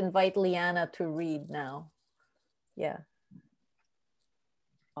I would invite Liana to read now. Yeah.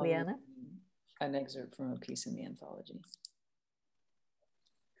 Liana? An excerpt from a piece in the anthology.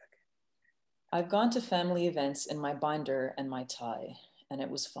 I've gone to family events in my binder and my tie, and it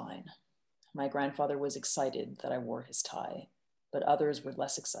was fine. My grandfather was excited that I wore his tie, but others were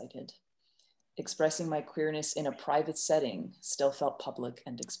less excited. Expressing my queerness in a private setting still felt public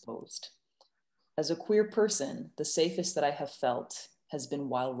and exposed. As a queer person, the safest that I have felt has been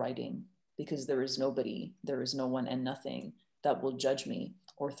while writing, because there is nobody, there is no one and nothing that will judge me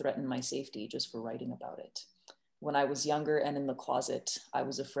or threaten my safety just for writing about it. When I was younger and in the closet, I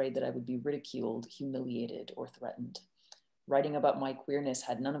was afraid that I would be ridiculed, humiliated, or threatened. Writing about my queerness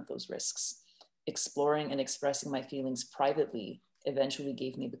had none of those risks. Exploring and expressing my feelings privately eventually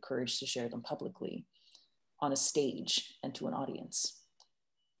gave me the courage to share them publicly, on a stage and to an audience.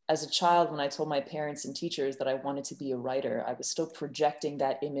 As a child, when I told my parents and teachers that I wanted to be a writer, I was still projecting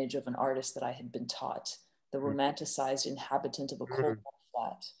that image of an artist that I had been taught, the romanticized inhabitant of a cold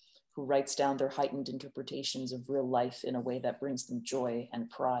flat, who writes down their heightened interpretations of real life in a way that brings them joy and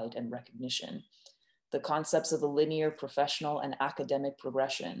pride and recognition. The concepts of a linear professional and academic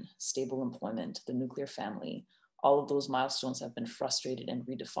progression, stable employment, the nuclear family, all of those milestones have been frustrated and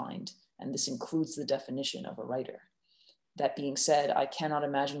redefined, and this includes the definition of a writer. That being said, I cannot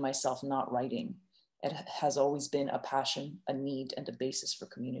imagine myself not writing. It has always been a passion, a need, and a basis for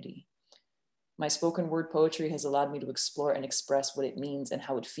community. My spoken word poetry has allowed me to explore and express what it means and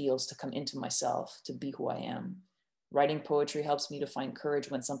how it feels to come into myself, to be who I am. Writing poetry helps me to find courage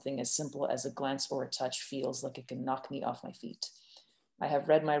when something as simple as a glance or a touch feels like it can knock me off my feet. I have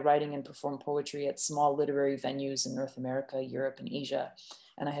read my writing and performed poetry at small literary venues in North America, Europe, and Asia,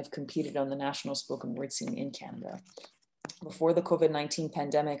 and I have competed on the national spoken word scene in Canada. Before the COVID-19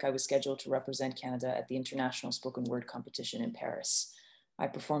 pandemic, I was scheduled to represent Canada at the International Spoken Word Competition in Paris. I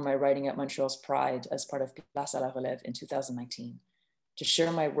performed my writing at Montreal's Pride as part of Place à la Relève in 2019. To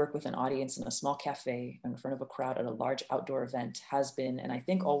share my work with an audience in a small cafe in front of a crowd at a large outdoor event has been, and I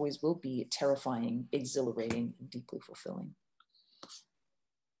think always will be, terrifying, exhilarating, and deeply fulfilling.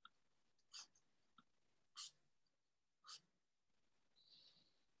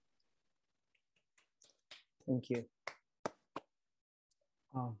 Thank you.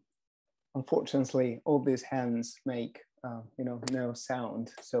 Unfortunately, all these hands make no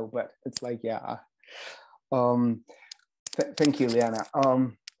sound. So, but it's like, yeah. Thank you, Liana.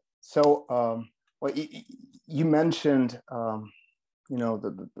 Well, you mentioned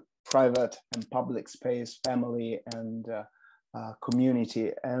the private and public space, family and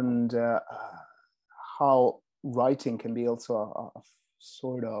community, and how writing can be also a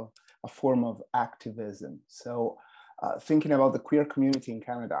sort of a form of activism. So thinking about the queer community in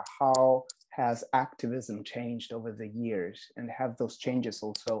Canada, how has activism changed over the years, and have those changes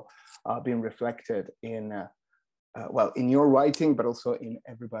also been reflected in in your writing, but also in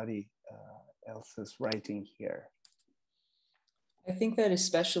everybody else's writing here? I think that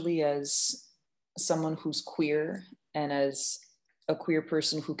especially as someone who's queer and as a queer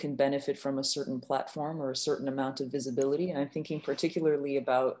person who can benefit from a certain platform or a certain amount of visibility, and I'm thinking particularly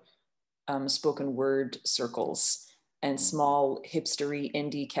about spoken word circles and small hipstery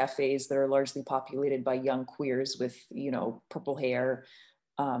indie cafes that are largely populated by young queers with, purple hair,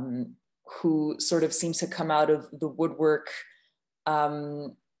 who sort of seems to come out of the woodwork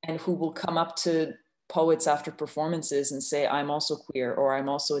and who will come up to poets after performances and say, I'm also queer, or I'm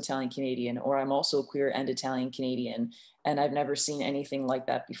also Italian Canadian, or I'm also queer and Italian Canadian, and I've never seen anything like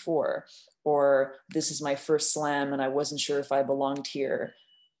that before. Or this is my first slam and I wasn't sure if I belonged here,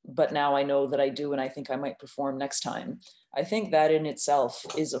 but now I know that I do and I think I might perform next time. I think that in itself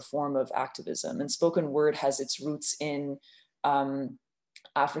is a form of activism, and spoken word has its roots in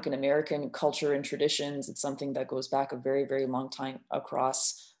African-American culture and traditions. It's something that goes back a very, very long time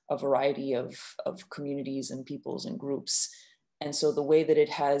across a variety of communities and peoples and groups. And so the way that it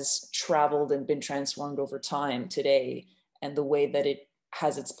has traveled and been transformed over time today, and the way that it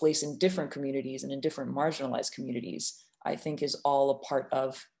has its place in different communities and in different marginalized communities, I think is all a part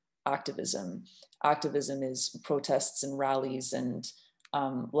of activism. Activism is protests and rallies and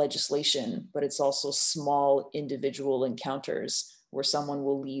legislation, but it's also small individual encounters where someone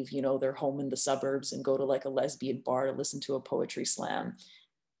will leave, their home in the suburbs and go to like a lesbian bar to listen to a poetry slam,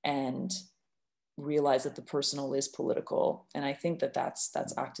 and realize that the personal is political. And I think that that's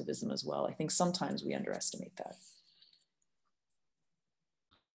activism as well. I think sometimes we underestimate that.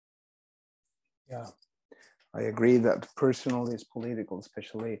 Yeah, I agree that personal is political,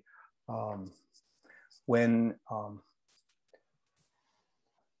 especially when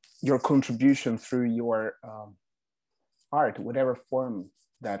your contribution through your art, whatever form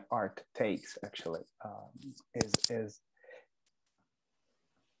that art takes, actually,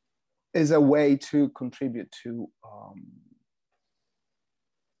 is a way to contribute to,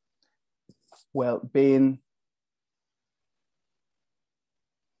 well, being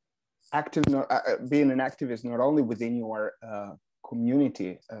active, being an activist not only within your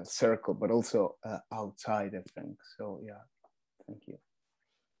community circle, but also outside, I think. So yeah, thank you.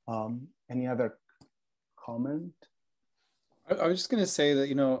 Any other comment? I was just going to say that,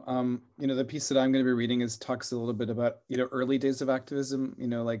 the piece that I'm going to be reading talks a little bit about, early days of activism,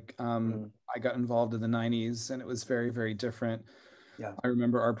 I got involved in the 90s and it was very, very different. Yeah. I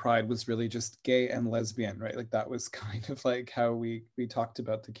remember our pride was really just gay and lesbian, right? Like that was kind of like how we talked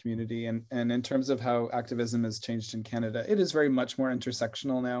about the community. And in terms of how activism has changed in Canada, it is very much more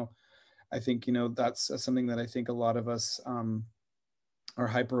intersectional now. I think, that's something that I think a lot of us are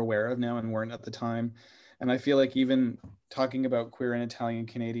hyper aware of now and weren't at the time. And I feel like even talking about queer and Italian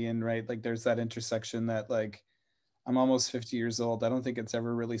Canadian, right? Like there's that intersection that like, I'm almost 50 years old. I don't think it's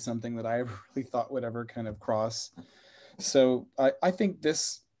ever really something that I ever really thought would ever kind of cross. So I think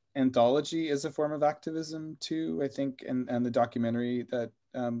this anthology is a form of activism too, I think, and the documentary that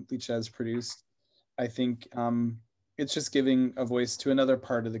Licia has produced, I think it's just giving a voice to another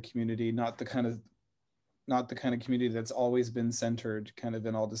part of the community, not the kind of community that's always been centered kind of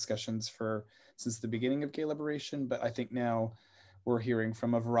in all discussions since the beginning of gay liberation. But I think now we're hearing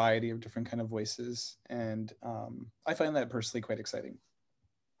from a variety of different kind of voices. And I find that personally quite exciting.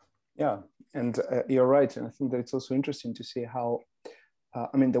 Yeah, and you're right. And I think that it's also interesting to see how,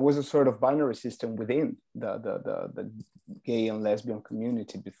 there was a sort of binary system within the gay and lesbian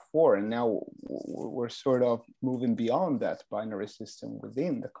community before, and now we're sort of moving beyond that binary system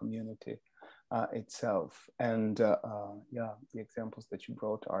within the community itself. And yeah, the examples that you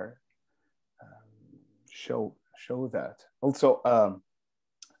brought are show that. Also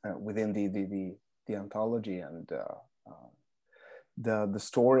within the anthology and the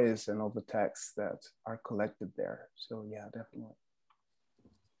stories and all the texts that are collected there. So yeah, definitely.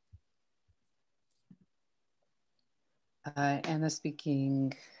 Anna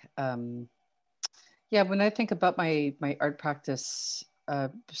speaking. Yeah, when I think about my art practice,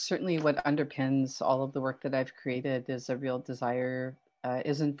 certainly what underpins all of the work that I've created is a real desire,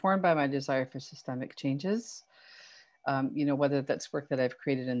 is informed by my desire for systemic changes. Whether that's work that I've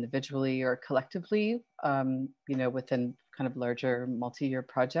created individually or collectively, within kind of larger multi-year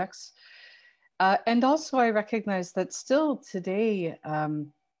projects. And also I recognize that still today,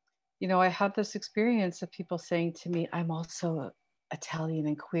 I had this experience of people saying to me, I'm also Italian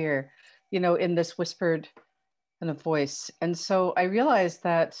and queer, in this whispered kind of voice. And so I realized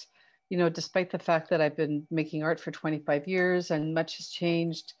that, despite the fact that I've been making art for 25 years and much has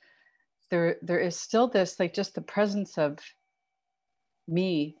changed, there is still this, like just the presence of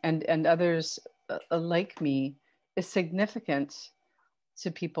me and others like me is significant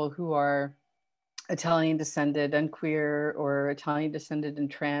to people who are Italian descended and queer or Italian descended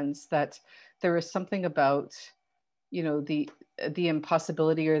and trans, that there is something about, the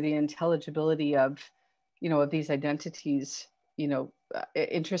impossibility or the intelligibility of, of these identities,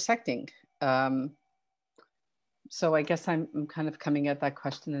 intersecting. So I guess I'm kind of coming at that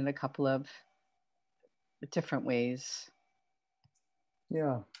question in a couple of different ways.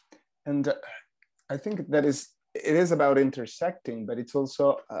 Yeah, and I think that it is about intersecting, but it's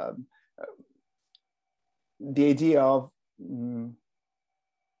also the idea of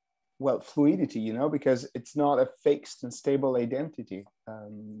fluidity, because it's not a fixed and stable identity.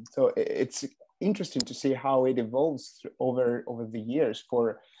 So it's interesting to see how it evolves over the years,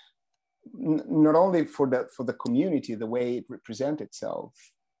 for not only for the community, the way it represents itself,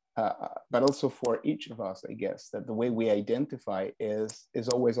 but also for each of us, I guess, that the way we identify is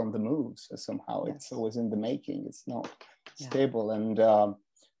always on the move. So somehow it's always in the making. It's not stable. And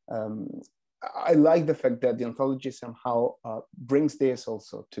I like the fact that the anthology somehow brings this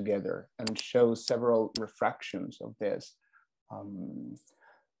also together and shows several refractions of this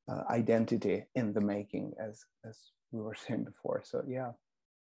identity in the making, as we were saying before. So yeah.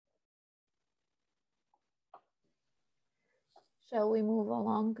 Shall we move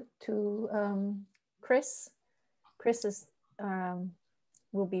along to Chris? Chris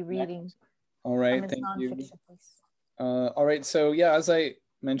will be reading. All right, thank you. All right, so yeah, as I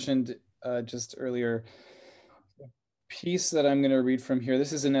mentioned just earlier. Piece that I'm going to read from here.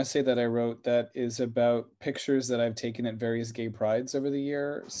 This is an essay that I wrote that is about pictures that I've taken at various gay prides over the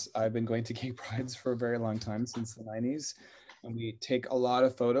years. I've been going to gay prides for a very long time, since the 90s. And we take a lot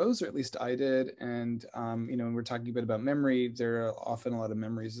of photos, or at least I did. And, you know, when we're talking a bit about memory, there are often a lot of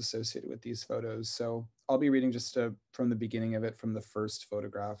memories associated with these photos. So I'll be reading just from the beginning of it, from the first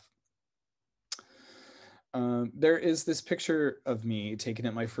photograph. There is this picture of me taken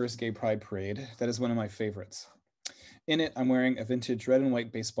at my first gay pride parade that is one of my favorites. In it, I'm wearing a vintage red and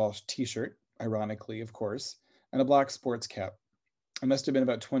white baseball t-shirt, ironically, of course, and a black sports cap. I must have been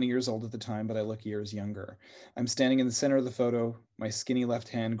about 20 years old at the time, but I look years younger. I'm standing in the center of the photo, my skinny left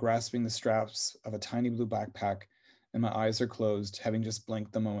hand grasping the straps of a tiny blue backpack, and my eyes are closed, having just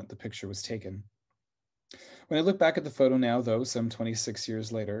blinked the moment the picture was taken. When I look back at the photo now, though, some 26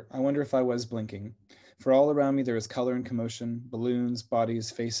 years later, I wonder if I was blinking. For all around me, there is color and commotion, balloons,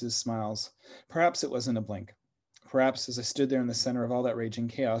 bodies, faces, smiles. Perhaps it wasn't a blink. Perhaps as I stood there in the center of all that raging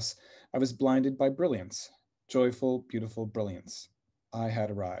chaos, I was blinded by brilliance, joyful, beautiful brilliance. I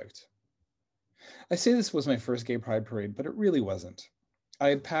had arrived. I say this was my first gay pride parade, but it really wasn't. I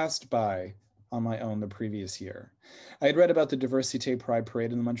had passed by on my own the previous year. I had read about the Diversité Pride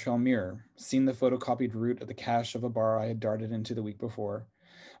Parade in the Montreal Mirror, seen the photocopied route at the cache of a bar I had darted into the week before.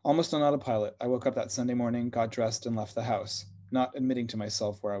 Almost on autopilot, I woke up that Sunday morning, got dressed, and left the house, not admitting to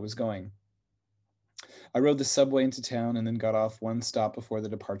myself where I was going. I rode the subway into town and then got off one stop before the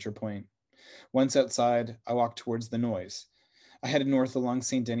departure point. Once outside, I walked towards the noise. I headed north along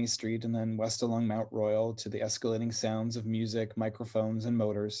St. Denis Street and then west along Mount Royal to the escalating sounds of music, microphones, and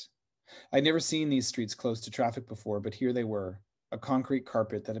motors. I'd never seen these streets close to traffic before, but here they were, a concrete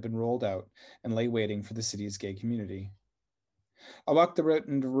carpet that had been rolled out and lay waiting for the city's gay community. I walked the route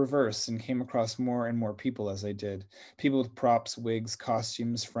in reverse and came across more and more people as I did. People with props, wigs,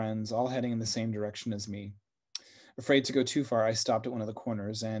 costumes, friends, all heading in the same direction as me. Afraid to go too far, I stopped at one of the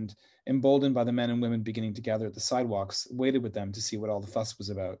corners and, emboldened by the men and women beginning to gather at the sidewalks, waited with them to see what all the fuss was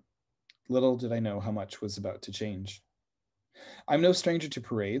about. Little did I know how much was about to change. I'm no stranger to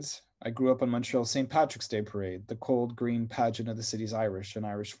parades. I grew up on Montreal's St. Patrick's Day parade, the cold green pageant of the city's Irish and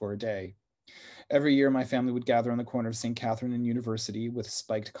Irish for a day. Every year, my family would gather on the corner of St. Catherine and University with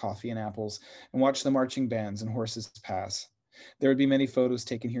spiked coffee and apples and watch the marching bands and horses pass. There would be many photos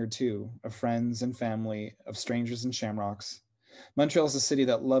taken here too, of friends and family, of strangers and shamrocks. Montreal is a city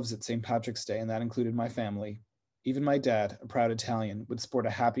that loves its St. Patrick's Day, and that included my family. Even my dad, a proud Italian,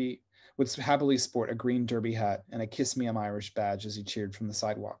 would happily sport a green derby hat and a Kiss Me I'm Irish badge as he cheered from the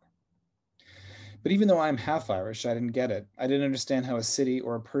sidewalk. But even though I'm half Irish, I didn't get it. I didn't understand how a city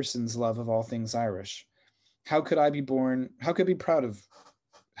or a person's love of all things Irish. How could I be proud of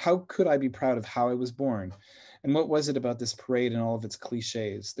how I was born? And what was it about this parade and all of its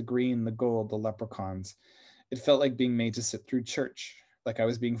cliches, the green, the gold, the leprechauns? It felt like being made to sit through church, like I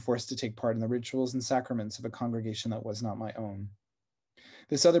was being forced to take part in the rituals and sacraments of a congregation that was not my own.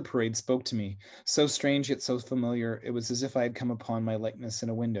 This other parade spoke to me, so strange yet so familiar, it was as if I had come upon my likeness in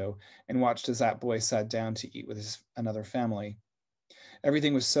a window and watched as that boy sat down to eat with another family.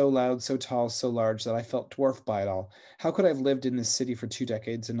 Everything was so loud, so tall, so large that I felt dwarfed by it all. How could I have lived in this city for 2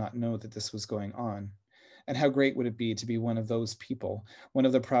 decades and not know that this was going on? And how great would it be to be one of those people, one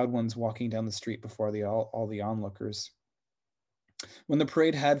of the proud ones walking down the street before all the onlookers? When the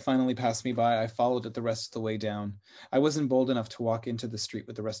parade had finally passed me by, I followed it the rest of the way down. I wasn't bold enough to walk into the street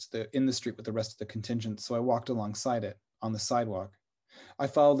with the rest of the contingent, so I walked alongside it, on the sidewalk. I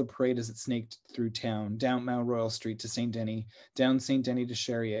followed the parade as it snaked through town, down Mount Royal Street to St. Denis, down St. Denis to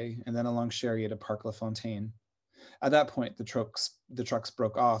Charrier, and then along Charrier to Parc La Fontaine. At that point, the trucks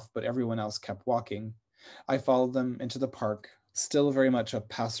broke off, but everyone else kept walking. I followed them into the park, still very much a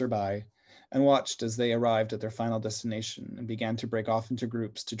passerby, and watched as they arrived at their final destination and began to break off into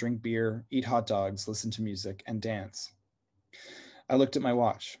groups to drink beer, eat hot dogs, listen to music, and dance. I looked at my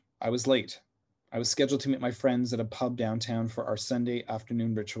watch. I was late. I was scheduled to meet my friends at a pub downtown for our Sunday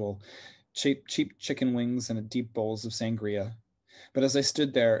afternoon ritual, cheap chicken wings and deep bowls of sangria. But as I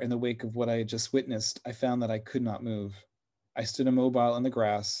stood there in the wake of what I had just witnessed, I found that I could not move. I stood immobile in the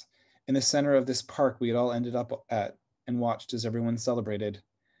grass, in the center of this park we had all ended up at, and watched as everyone celebrated.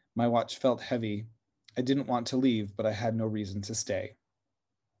 My watch felt heavy. I didn't want to leave, but I had no reason to stay.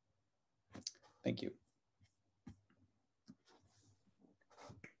 Thank you.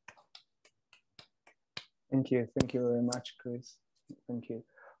 Thank you. Thank you very much, Chris. Thank you.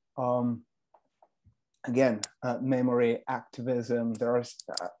 Again, memory, activism, there are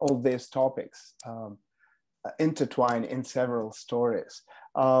all these topics intertwined in several stories.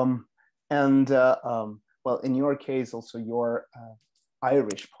 Well, in your case, also your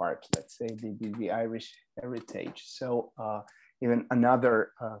Irish part, let's say, the Irish heritage. So even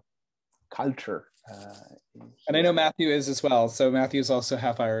another culture. And I know Matthew is as well. So Matthew is also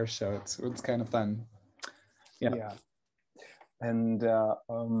half Irish, so it's kind of fun. Yeah. And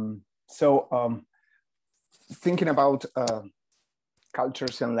thinking about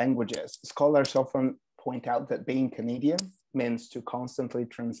cultures and languages, scholars often point out that being Canadian means to constantly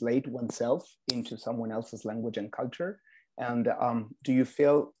translate oneself into someone else's language and culture. And do you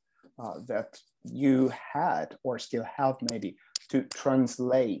feel that you had, or still have maybe, to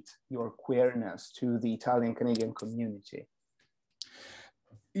translate your queerness to the Italian Canadian community?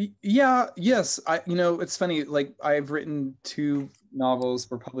 Yeah, yes. It's funny, like I've written 2 novels,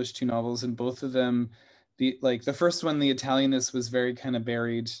 or published 2 novels, and both of them, the first one, the Italianness was very kind of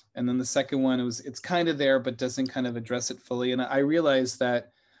buried. And then the second one, it's kind of there, but doesn't kind of address it fully. And I realized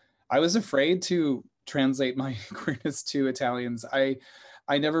that I was afraid to translate my queerness to Italians. I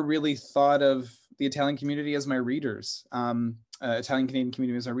never really thought of the Italian community as my readers, Italian Canadian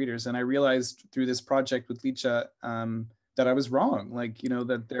community as our readers. And I realized through this project with Licia that I was wrong. Like,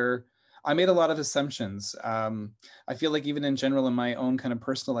 that I made a lot of assumptions. I feel like even in general, in my own kind of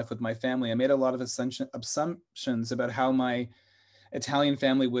personal life with my family, I made a lot of assumptions about how my Italian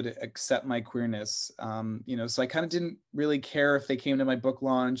family would accept my queerness. So I kind of didn't really care if they came to my book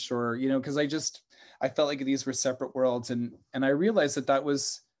launch, or, because I felt like these were separate worlds. And I realized that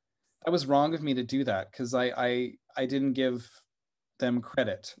was wrong of me to do that, because I didn't give them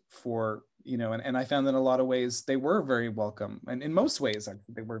credit for, and I found that in a lot of ways they were very welcome. And in most ways,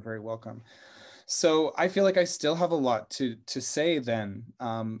 they were very welcome. So I feel like I still have a lot to say then,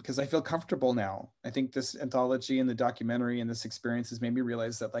 because I feel comfortable now. I think this anthology and the documentary and this experience has made me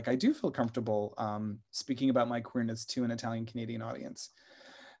realize that, like, I do feel comfortable speaking about my queerness to an Italian Canadian audience.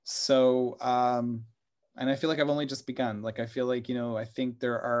 So, and I feel like I've only just begun. Like, I feel like, I think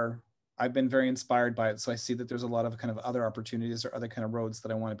I've been very inspired by it. So I see that there's a lot of kind of other opportunities or other kind of roads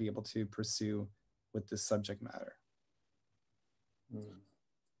that I want to be able to pursue with this subject matter.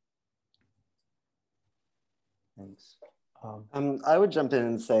 Thanks. I would jump in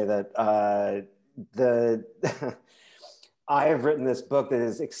and say that I have written this book that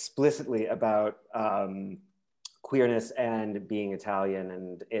is explicitly about queerness and being Italian,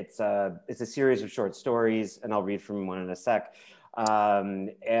 and it's a series of short stories, and I'll read from one in a sec.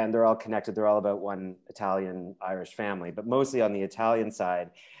 And they're all connected. They're all about one Italian-Irish family, but mostly on the Italian side.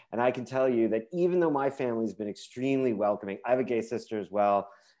 And I can tell you that even though my family's been extremely welcoming, I have a gay sister as well,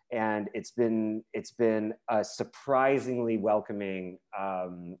 and it's been a surprisingly welcoming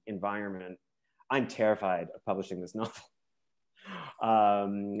environment. I'm terrified of publishing this novel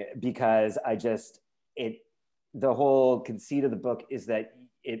because the whole conceit of the book is that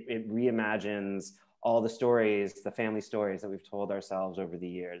it reimagines all the stories, the family stories that we've told ourselves over the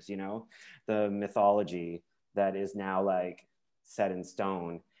years, the mythology that is now like set in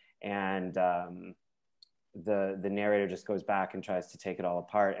stone. And the narrator just goes back and tries to take it all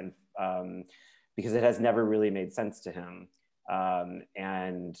apart, and because it has never really made sense to him.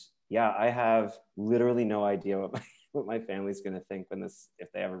 And yeah, I have literally no idea what my family's gonna think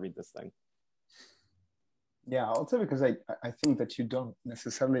if they ever read this thing. Yeah, also because I think that you don't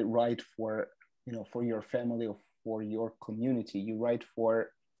necessarily write for your family or for your community. You write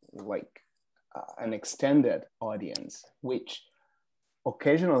for like an extended audience, which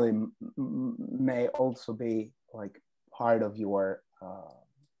occasionally may also be like part of your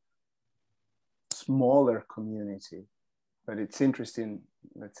smaller community. But it's interesting,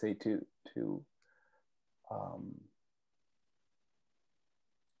 let's say, to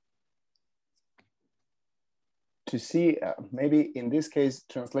see, maybe in this case,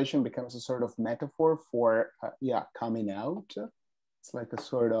 translation becomes a sort of metaphor for, coming out. It's like a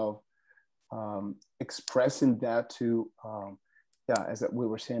sort of expressing that to, as we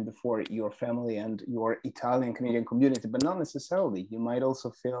were saying before, your family and your Italian Canadian community, but not necessarily. You might also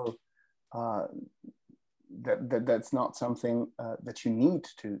feel that's not something that you need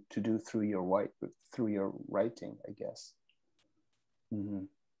to do through your writing, I guess. Mm-hmm.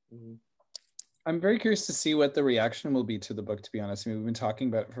 Mm-hmm. I'm very curious to see what the reaction will be to the book, to be honest. I mean, we've been talking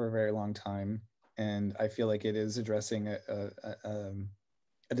about it for a very long time, and I feel like it is addressing a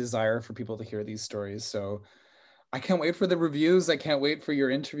desire for people to hear these stories. So I can't wait for the reviews. I can't wait for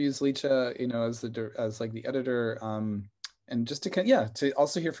your interviews, Licia, as like the editor, and just to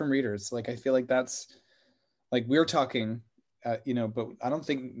also hear from readers. Like, I feel like that's like we're talking, but I don't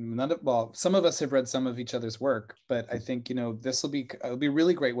think some of us have read some of each other's work, but I think, it'll be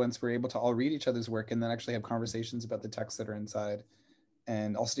really great once we're able to all read each other's work and then actually have conversations about the texts that are inside,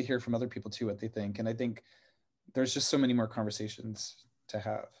 and also to hear from other people too, what they think. And I think there's just so many more conversations to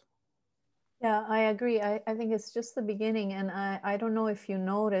have. Yeah, I agree. I think it's just the beginning. And I don't know if you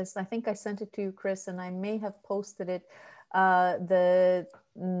noticed, I think I sent it to you, Chris, and I may have posted it. The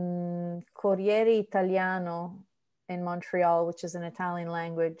Corriere Italiano in Montreal, which is an Italian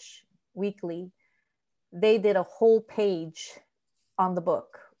language weekly, they did a whole page on the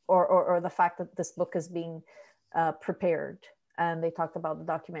book or the fact that this book is being prepared. And they talked about the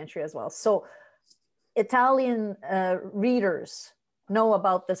documentary as well. So Italian readers know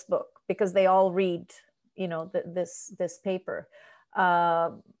about this book because they all read, you know, this paper.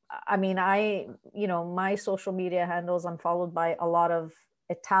 I mean, you know, my social media handles, I'm followed by a lot of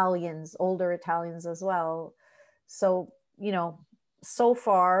Italians, older Italians as well. So, you know, so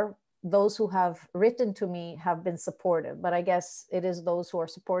far, those who have written to me have been supportive, but I guess it is those who are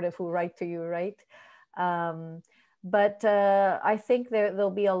supportive who write to you, right? But I think there'll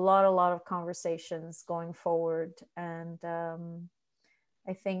be a lot of conversations going forward. And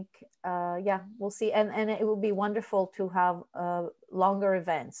I think, yeah, we'll see. And it will be wonderful to have longer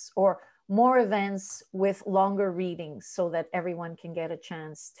events or more events with longer readings so that everyone can get a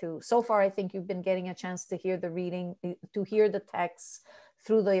chance to. So far, I think you've been getting a chance to hear the reading, to hear the texts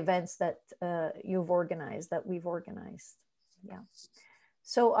through the events that you've organized, that we've organized. Yeah.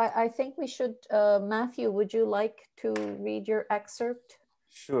 So I think we should, Matthew, would you like to read your excerpt?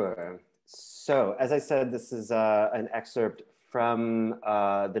 Sure. So as I said, this is an excerpt from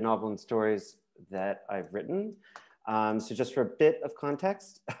the novel and stories that I've written. So just for a bit of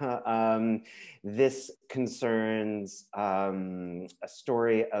context, this concerns a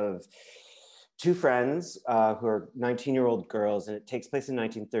story of two friends who are 19-year-old girls, and it takes place in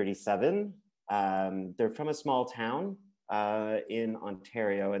 1937. They're from a small town in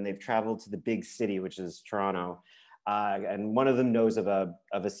Ontario, and they've traveled to the big city, which is Toronto. And one of them knows of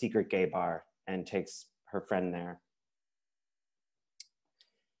a secret gay bar and takes her friend there.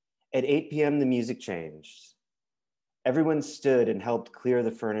 At 8 p.m., the music changed. Everyone stood and helped clear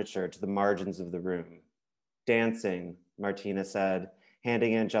the furniture to the margins of the room. Dancing, Martina said,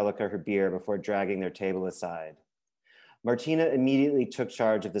 handing Angelica her beer before dragging their table aside. Martina immediately took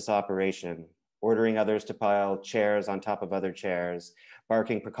charge of this operation, ordering others to pile chairs on top of other chairs,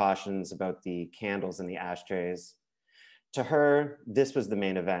 barking precautions about the candles in the ashtrays. To her, this was the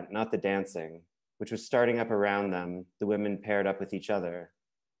main event, not the dancing, which was starting up around them, the women paired up with each other.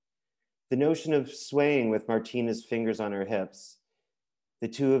 The notion of swaying with Martina's fingers on her hips, the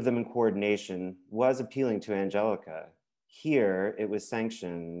two of them in coordination, was appealing to Angelica. Here, it was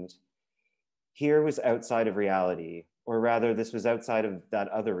sanctioned. Here was outside of reality, or rather, this was outside of that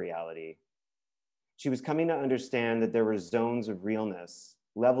other reality. She was coming to understand that there were zones of realness,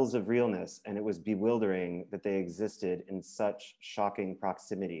 levels of realness, and it was bewildering that they existed in such shocking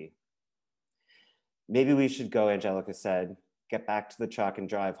proximity. Maybe we should go, Angelica said, get back to the truck and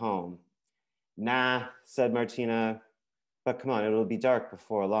drive home. Nah, said Martina, but come on, it'll be dark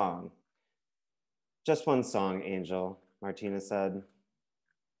before long. Just one song, Angel, Martina said.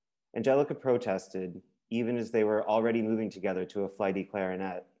 Angelica protested, even as they were already moving together to a flighty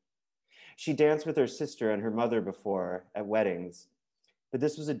clarinet. She danced with her sister and her mother before at weddings, but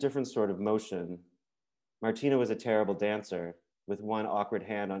this was a different sort of motion. Martina was a terrible dancer, with one awkward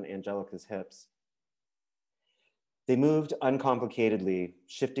hand on Angelica's hips. They moved uncomplicatedly,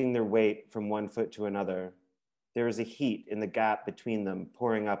 shifting their weight from one foot to another. There was a heat in the gap between them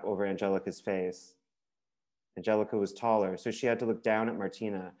pouring up over Angelica's face. Angelica was taller, so she had to look down at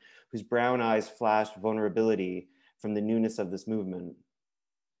Martina, whose brown eyes flashed vulnerability from the newness of this movement.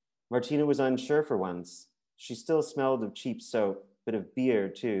 Martina was unsure for once. She still smelled of cheap soap, but of beer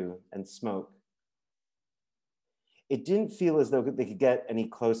too, and smoke. It didn't feel as though they could get any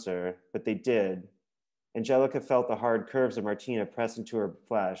closer, but they did. Angelica felt the hard curves of Martina press into her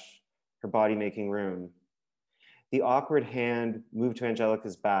flesh, her body making room. The awkward hand moved to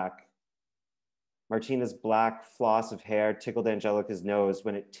Angelica's back. Martina's black floss of hair tickled Angelica's nose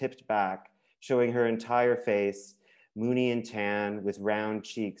when it tipped back, showing her entire face, moony and tan, with round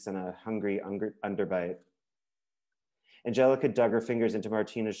cheeks and a hungry underbite. Angelica dug her fingers into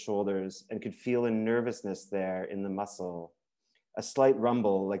Martina's shoulders and could feel a nervousness there in the muscle, a slight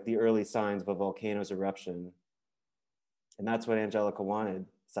rumble like the early signs of a volcano's eruption. And that's what Angelica wanted,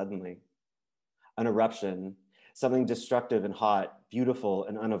 suddenly. An eruption, something destructive and hot, beautiful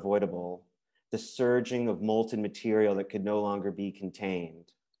and unavoidable, the surging of molten material that could no longer be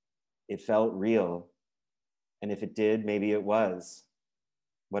contained. It felt real. And if it did, maybe it was.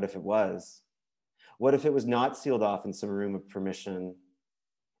 What if it was? What if it was not sealed off in some room of permission?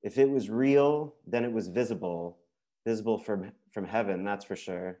 If it was real, then it was visible from heaven, that's for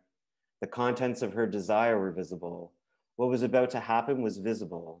sure. The contents of her desire were visible. What was about to happen was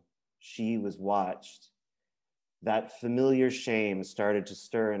visible. She was watched. That familiar shame started to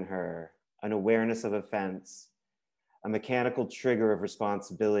stir in her, an awareness of offense, a mechanical trigger of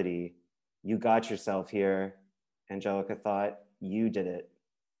responsibility. You got yourself here, Angelica thought. You did it.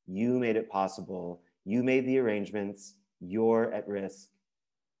 You made it possible. You made the arrangements. You're at risk.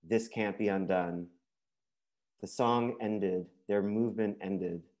 This can't be undone. The song ended. Their movement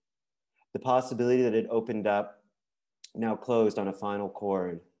ended. The possibility that it opened up now closed on a final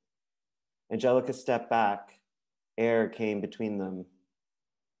chord. Angelica stepped back. Air came between them.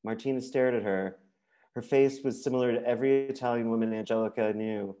 Martina stared at her. Her face was similar to every Italian woman Angelica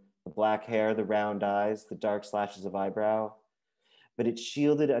knew. The black hair, the round eyes, the dark slashes of eyebrow. But it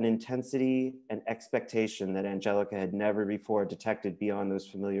shielded an intensity and expectation that Angelica had never before detected beyond those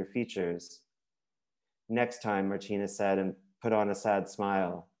familiar features. Next time, Martina said, and put on a sad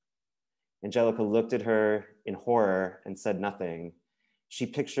smile. Angelica looked at her in horror and said nothing. She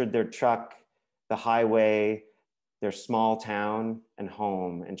pictured their truck, the highway, their small town and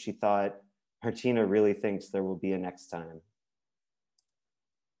home, and she thought, Martina really thinks there will be a next time.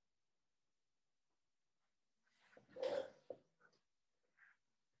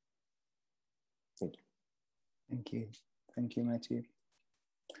 Thank you. Thank you. Thank you, Matthew.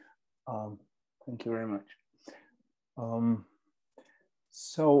 Thank you very much.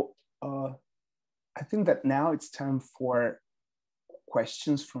 I think that now it's time for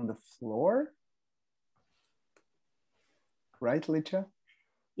questions from the floor. Right, Licia?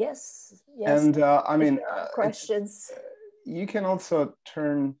 Yes. Yes. And I mean, questions. You can also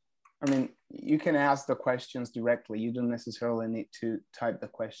turn, I mean, you can ask the questions directly. You don't necessarily need to type the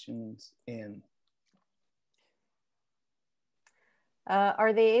questions in.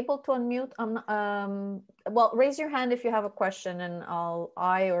 Are they able to unmute? Well, raise your hand if you have a question, and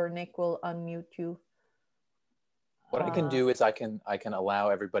I or Nick will unmute you. What I can do is I can allow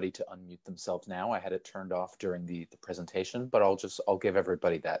everybody to unmute themselves now. I had it turned off during the presentation, but I'll give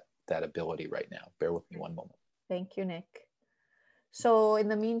everybody that ability right now. Bear with me one moment. Thank you, Nick. So in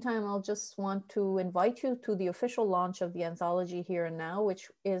the meantime, I'll just want to invite you to the official launch of the anthology Here and Now,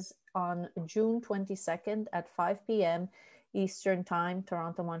 which is on June 22nd at 5 p.m. Eastern Time,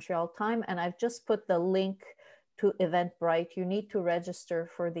 Toronto, Montreal time. And I've just put the link to Eventbrite. You need to register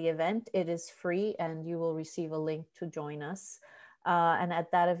for the event. It is free and you will receive a link to join us. And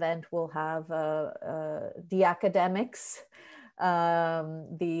at that event, we'll have the academics,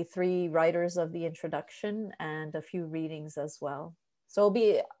 the 3 writers of the introduction, and a few readings as well. So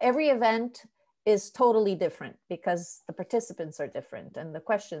every event is totally different because the participants are different and the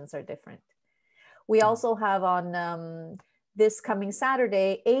questions are different. We also have on this coming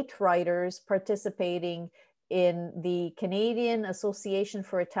Saturday, 8 writers participating in the Canadian Association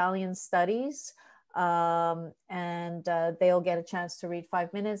for Italian Studies. And they'll get a chance to read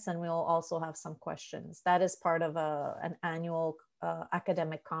 5 minutes, and we'll also have some questions. That is part of an annual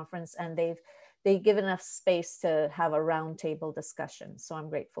academic conference, and they've given us space to have a roundtable discussion. So I'm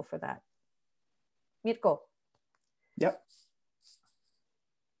grateful for that. Mirko. Yep.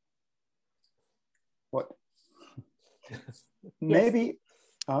 What? Maybe.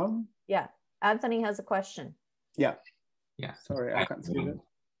 Yeah, Anthony has a question. Yeah. Yeah. Sorry, I can't see it.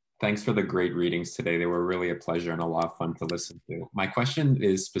 Thanks for the great readings today. They were really a pleasure and a lot of fun to listen to. My question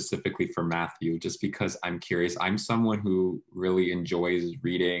is specifically for Matthew, just because I'm curious. I'm someone who really enjoys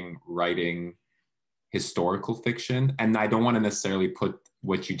reading, writing historical fiction, and I don't want to necessarily put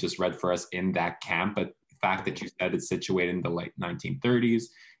what you just read for us in that camp, but the fact that you said it's situated in the late 1930s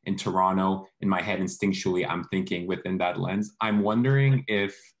in Toronto, in my head instinctually, I'm thinking within that lens. I'm wondering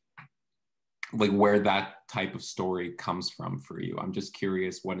if, like, where that type of story comes from for you. I'm just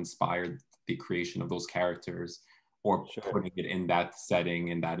curious what inspired the creation of those characters or putting it in that setting,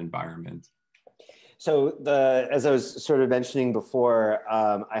 in that environment. So as I was sort of mentioning before,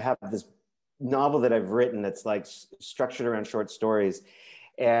 I have this novel that I've written that's like structured around short stories.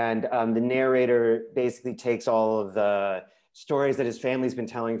 And the narrator basically takes all of the stories that his family's been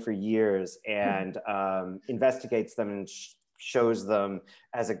telling for years and investigates them and shows them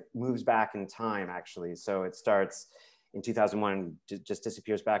as it moves back in time, actually. So it starts in 2001, just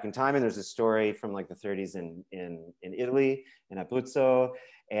disappears back in time. And there's a story from like the 30s in Italy, in Abruzzo.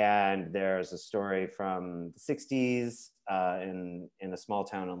 And there's a story from the 60s in a small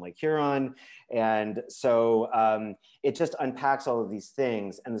town on Lake Huron. And so it just unpacks all of these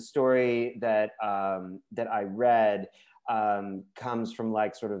things. And the story that I read comes from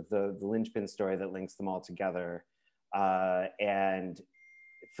like sort of the linchpin story that links them all together. And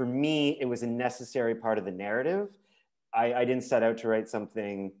for me, it was a necessary part of the narrative. I didn't set out to write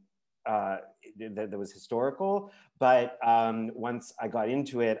something that was historical. But once I got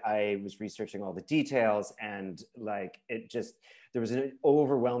into it, I was researching all the details, and like there was an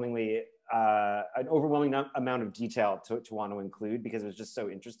overwhelming amount of detail to want to include, because it was just so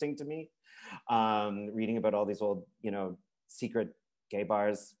interesting to me. Reading about all these old, secret gay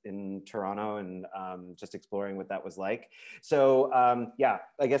bars in Toronto, and just exploring what that was like. So yeah,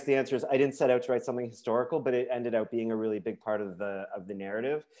 I guess the answer is I didn't set out to write something historical, but it ended up being a really big part of the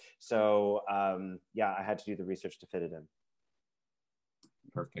narrative. So yeah, I had to do the research to fit it in.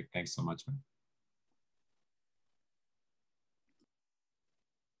 Perfect. Thanks so much, man.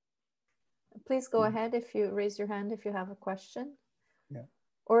 Please go ahead if you raise your hand if you have a question. Yeah.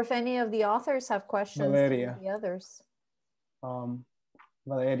 Or if any of the authors have questions Valeria. to the others.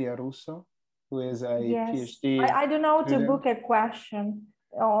 Valeria Russo, who is a yes. PhD. I don't know student. to book a question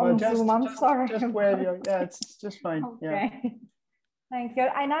on Zoom. I'm sorry. Just where you, yeah, it's just fine. Okay. Yeah. Thank you.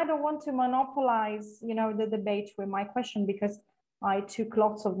 And I don't want to monopolize, the debate with my question, because I took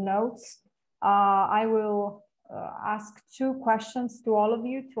lots of notes. I will ask two questions to all of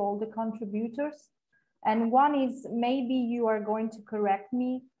you, to all the contributors. And one is, maybe you are going to correct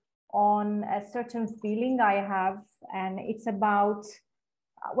me on a certain feeling I have, and it's about,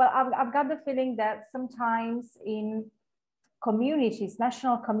 well, I've got the feeling that sometimes in communities,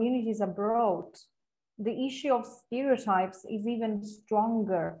 national communities abroad, the issue of stereotypes is even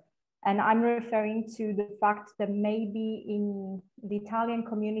stronger. And I'm referring to the fact that maybe in the Italian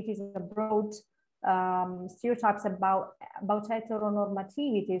communities abroad, stereotypes about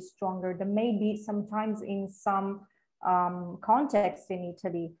heteronormativity is stronger than maybe sometimes in some contexts in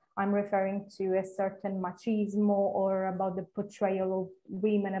Italy. I'm referring to a certain machismo, or about the portrayal of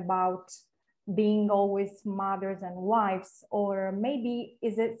women about being always mothers and wives, or maybe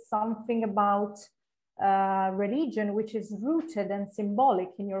is it something about religion, which is rooted and symbolic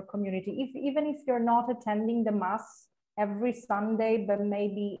in your community, even if you're not attending the mass every Sunday, but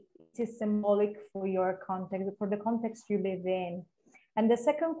maybe it is symbolic for your context, for the context you live in. And the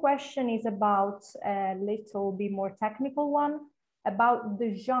second question is about a little bit more technical one, about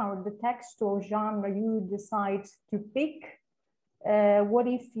the genre, the textual genre you decide to pick. What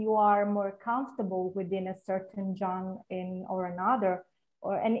if you are more comfortable within a certain genre or another?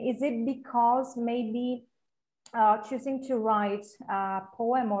 And is it because maybe choosing to write a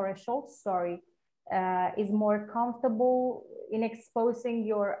poem or a short story is more comfortable in exposing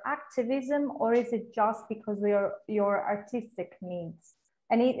your activism, or is it just because of your artistic needs?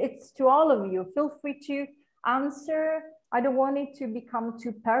 And it's to all of you. Feel free to answer. I don't want it to become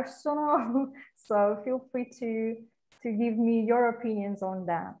too personal, so feel free to give me your opinions on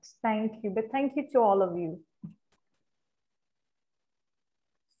that. Thank you, but thank you to all of you.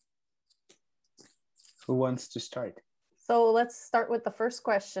 Who wants to start? So let's start with the first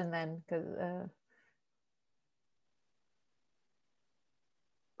question then, because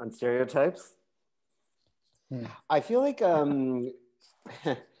On stereotypes? I feel like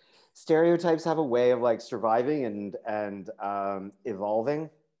stereotypes have a way of like surviving and evolving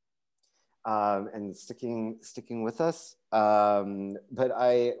and sticking with us. But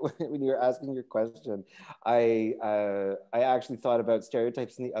when you were asking your question, I actually thought about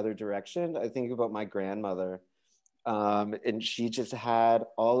stereotypes in the other direction. I think about my grandmother, and she just had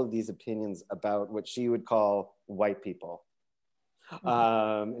all of these opinions about what she would call white people.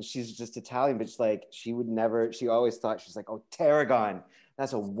 She's just Italian, but she always thought, she's like, oh, tarragon,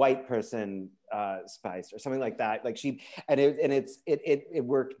 that's a white person spice or something like that. Like it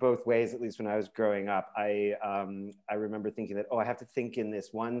worked both ways, at least when I was growing up. I remember thinking that, oh, I have to think in this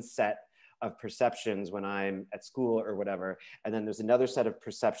one set of perceptions when I'm at school or whatever, and then there's another set of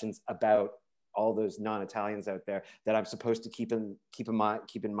perceptions about all those non-Italians out there that I'm supposed to keep in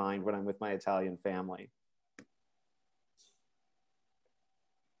mind when I'm with my Italian family.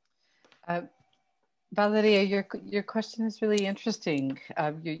 Valeria, your question is really interesting.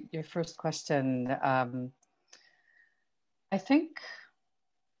 Your first question. I think,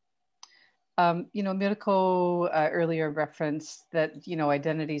 Mirko earlier referenced that,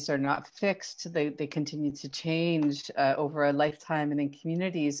 identities are not fixed. They continue to change over a lifetime and in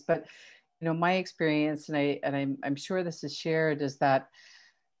communities. But, my experience, and I'm sure this is shared, is that,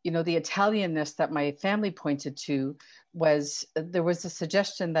 the Italianness that my family pointed to was, there was a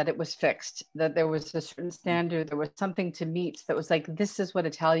suggestion that it was fixed, that there was a certain standard, there was something to meet that was like, this is what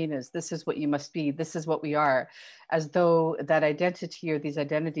Italian is, this is what you must be, this is what we are, as though that identity or these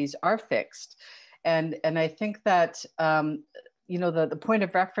identities are fixed. And I think that, the point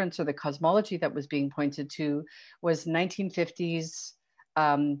of reference or the cosmology that was being pointed to was 1950s,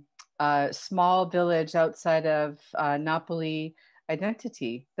 small village outside of Napoli,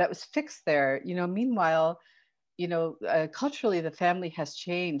 identity that was fixed there. You know, meanwhile, you know, culturally, the family has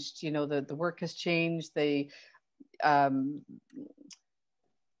changed. You know, the work has changed.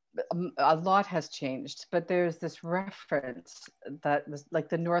 A lot has changed, but there's this reference that was like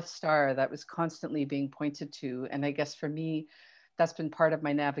the North Star that was constantly being pointed to. And I guess for me, that's been part of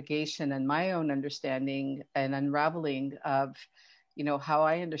my navigation and my own understanding and unraveling of, you know, how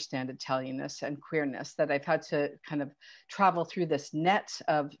I understand Italianness and queerness, that I've had to kind of travel through this net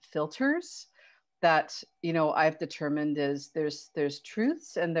of filters that, you know, I've determined is there's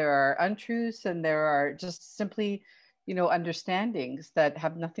truths and there are untruths and there are just simply, you know, understandings that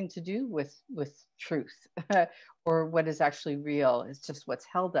have nothing to do with truth or what is actually real. It's just what's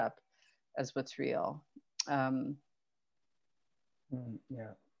held up as what's real.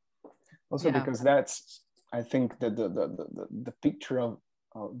 Yeah. Also, because that's, I think that the picture of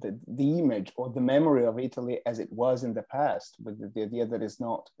the image or the memory of Italy as it was in the past, with the idea that it's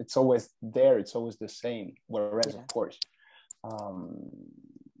always there, it's always the same. Whereas, of course, well,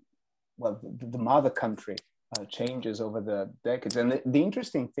 the mother country changes over the decades. And the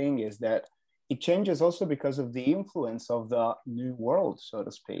interesting thing is that it changes also because of the influence of the new world, so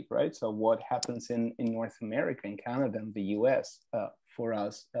to speak, right? So what happens in North America, in Canada, and the US for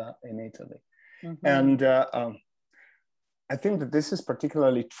us in Italy. Mm-hmm. And I think that this is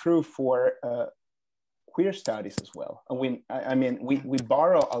particularly true for queer studies as well. I mean, we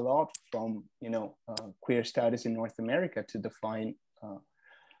borrow a lot from, you know, queer studies in North America to define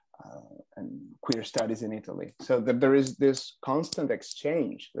and queer studies in Italy. So that there is this constant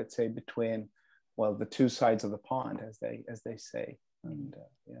exchange, let's say, between, well, the two sides of the pond, as they say. And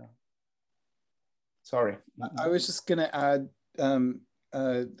yeah. Sorry. I was just going to add,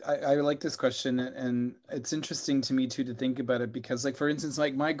 I like this question, and it's interesting to me too to think about it, because, like, for instance,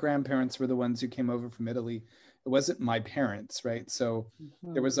 like my grandparents were the ones who came over from Italy. It wasn't my parents, right? So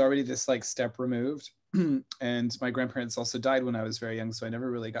there was already this like step removed. And my grandparents also died when I was very young, so I never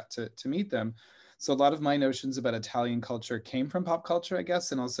really got to meet them. So a lot of my notions about Italian culture came from pop culture, I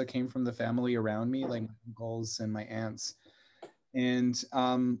guess, and also came from the family around me, like my uncles and my aunts. And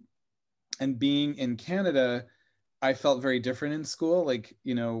being in Canada, I felt very different in school. Like,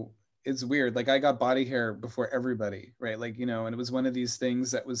 you know, it's weird. Like, I got body hair before everybody, right? Like, you know, and it was one of these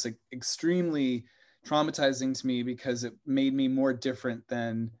things that was like extremely traumatizing to me because it made me more different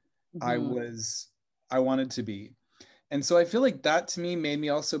than I wanted to be. And so I feel like that to me made me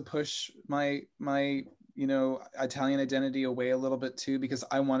also push my you know, Italian identity away a little bit too, because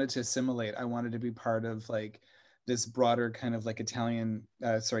I wanted to assimilate. I wanted to be part of like this broader kind of like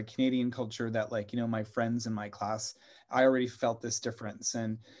Canadian culture that, like, you know, my friends in my class, I already felt this difference.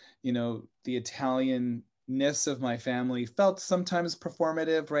 And, you know, the Italian-ness of my family felt sometimes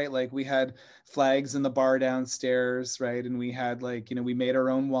performative, right? Like we had flags in the bar downstairs, right? And we had, like, you know, we made our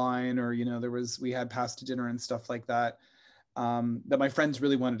own wine, or, you know, we had pasta dinner and stuff like that. That my friends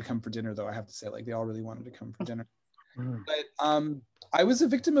really wanted to come for dinner, though, I have to say, like, they all really wanted to come for dinner. But I was a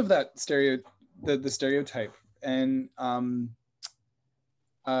victim of that the stereotype. And I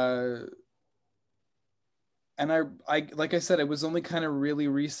like I said, it was only kind of really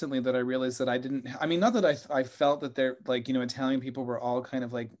recently that I realized that not that I felt that they're, like, you know, Italian people were all kind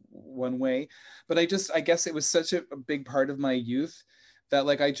of like one way, but I guess it was such a big part of my youth that,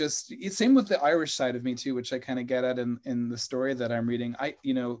 like, same with the Irish side of me too, which I kind of get at in the story that I'm reading.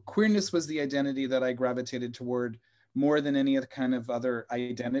 You know, queerness was the identity that I gravitated toward more than any other kind of other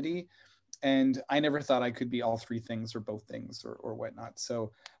identity. And I never thought I could be all three things or both things or whatnot.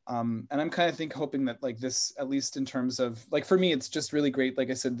 So, and I'm kind of hoping that, like, this, at least in terms of, like, for me, it's just really great, like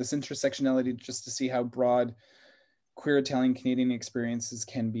I said, this intersectionality, just to see how broad queer Italian Canadian experiences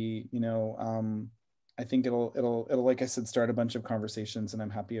can be, you know. I think it'll, like I said, start a bunch of conversations, and I'm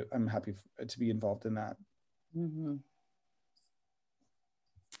happy to be involved in that. Mm-hmm.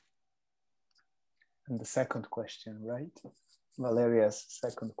 And the second question, right? Valeria's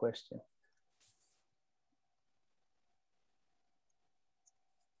second question.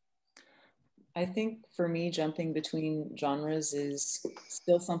 I think for me, jumping between genres is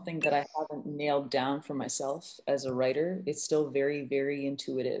still something that I haven't nailed down for myself as a writer. It's still very, very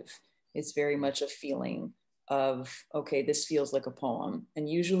intuitive. It's very much a feeling of, okay, this feels like a poem. And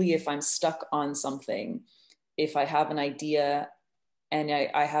usually if I'm stuck on something, if I have an idea and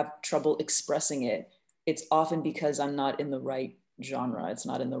I have trouble expressing it, it's often because I'm not in the right genre. It's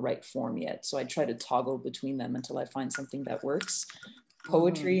not in the right form yet. So I try to toggle between them until I find something that works.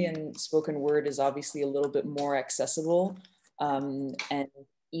 Poetry and spoken word is obviously a little bit more accessible and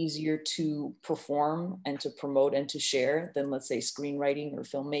easier to perform and to promote and to share than, let's say, screenwriting or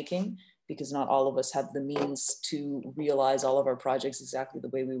filmmaking, because not all of us have the means to realize all of our projects exactly the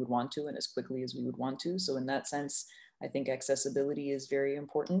way we would want to and as quickly as we would want to. So in that sense, I think accessibility is very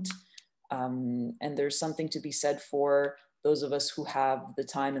important. And there's something to be said for those of us who have the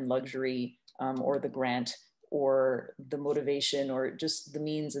time and luxury or the grant or the motivation or just the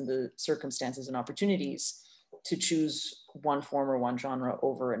means and the circumstances and opportunities to choose one form or one genre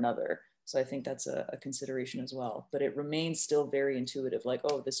over another. So I think that's a consideration as well, but it remains still very intuitive, like,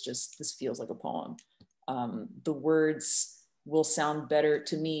 oh, this feels like a poem. The words will sound better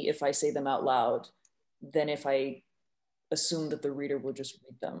to me if I say them out loud than if I assume that the reader will just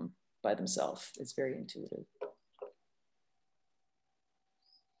read them by themselves. It's very intuitive.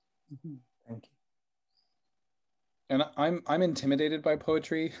 Mm-hmm. Thank you. And I'm intimidated by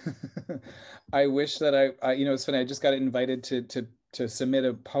poetry. I wish that I you know, it's funny, I just got invited to submit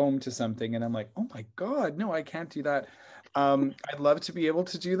a poem to something, and I'm like, oh my God, no, I can't do that. I'd love to be able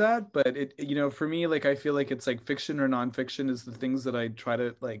to do that, but it, you know, for me, like, I feel like it's like fiction or nonfiction is the things that I try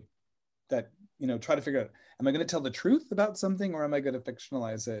to try to figure out. Am I going to tell the truth about something, or am I going to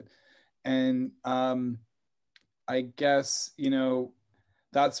fictionalize it? And I guess, you know,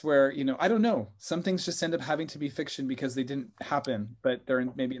 that's where, you know, I don't know, some things just end up having to be fiction because they didn't happen, but they're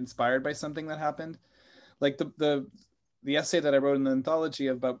maybe inspired by something that happened. Like the essay that I wrote in the anthology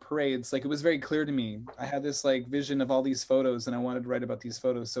about parades, like, it was very clear to me. I had this like vision of all these photos and I wanted to write about these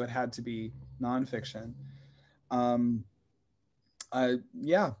photos, so it had to be nonfiction.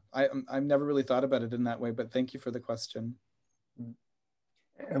 Yeah, I've never really thought about it in that way, but thank you for the question.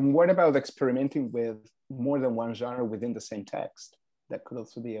 And what about experimenting with more than one genre within the same text? That could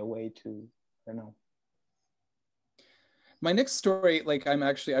also be a way to, I don't know. My next story, like, I'm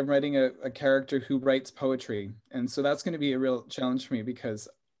writing a character who writes poetry. And so that's going to be a real challenge for me because,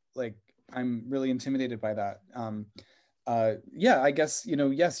 like, I'm really intimidated by that. Yeah, I guess, you know,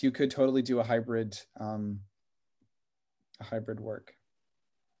 yes, you could totally do a hybrid work.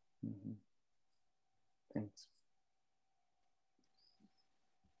 Mm-hmm. Thanks.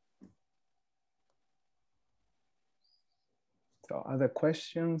 So other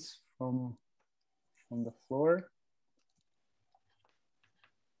questions from the floor?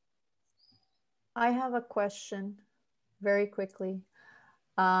 I have a question very quickly.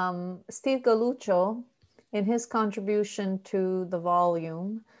 Steve Galluccio, in his contribution to the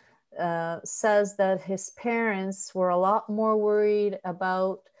volume, says that his parents were a lot more worried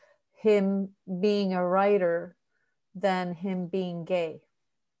about him being a writer than him being gay.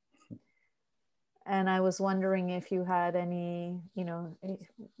 And I was wondering if you had any, you know,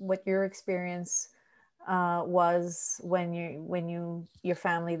 what your experience was when your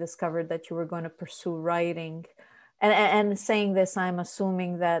family discovered that you were going to pursue writing. And saying this, I'm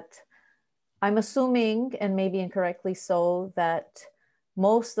assuming, and maybe incorrectly so, that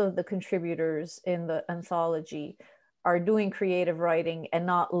most of the contributors in the anthology are doing creative writing and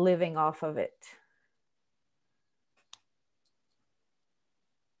not living off of it.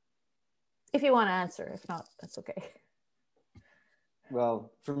 If you want to answer, if not, that's okay.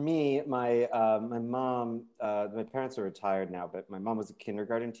 Well, for me, my mom, my parents are retired now, but my mom was a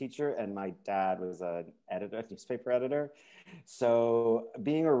kindergarten teacher and my dad was a newspaper editor. So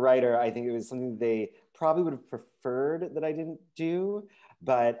being a writer, I think it was something they probably would have preferred that I didn't do,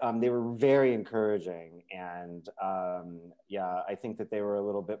 but they were very encouraging. And yeah, I think that they were a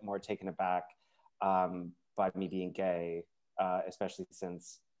little bit more taken aback by me being gay, especially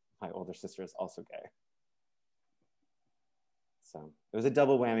since my older sister is also gay. So it was a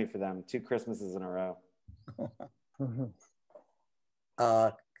double whammy for them, 2 Christmases in a row.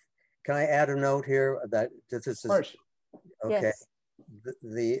 Can I add a note here that this is, okay. Yes.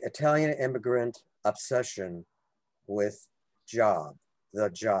 The Italian immigrant obsession with job,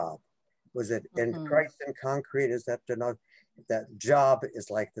 the job. Was it in Christ in concrete? Is that that job is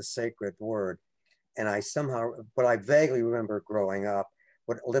like the sacred word? And I somehow, but I vaguely remember growing up,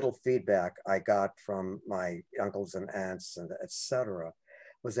 what little feedback I got from my uncles and aunts and etc.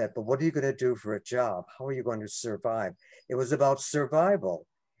 was that, but what are you going to do for a job? How are you going to survive? It was about survival.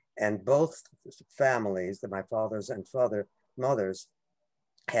 And both families, my father's and mother's,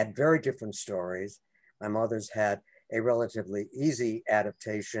 had very different stories. My mother's had a relatively easy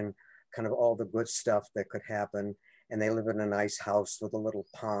adaptation, kind of all the good stuff that could happen. And they live in a nice house with a little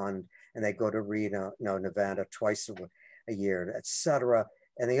pond, and they go to Reno, Nevada twice a year, etc.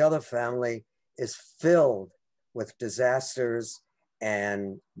 And the other family is filled with disasters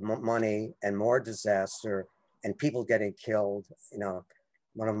and money and more disaster and people getting killed. You know,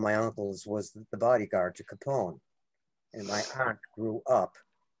 one of my uncles was the bodyguard to Capone. And my aunt grew up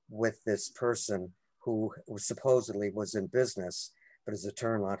with this person who supposedly was in business but as it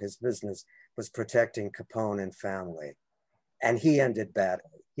turned out, his business was protecting Capone and family. And he ended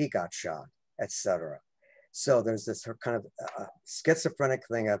badly. He got shot, etc. So there's this kind of schizophrenic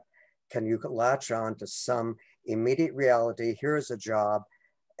thing of, can you latch on to some immediate reality? Here's a job,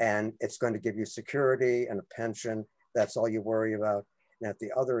 and it's going to give you security and a pension. That's all you worry about. And at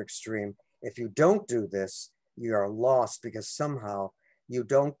the other extreme, if you don't do this, you are lost because somehow you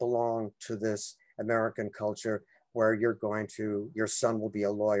don't belong to this American culture where your son will be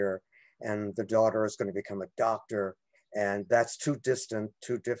a lawyer and the daughter is going to become a doctor. And that's too distant,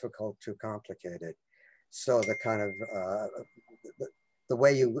 too difficult, too complicated. So the kind of, the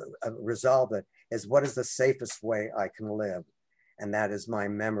way you resolve it is, what is the safest way I can live? And that is my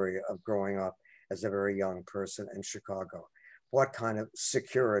memory of growing up as a very young person in Chicago. What kind of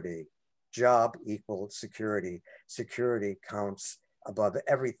security? Job equals security. Security counts above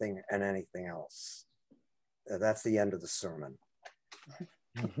everything and anything else. That's the end of the sermon.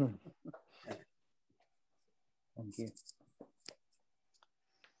 Thank you.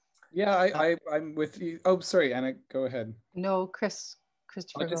 Yeah, I'm with you. Oh, sorry, Anna, go ahead. No,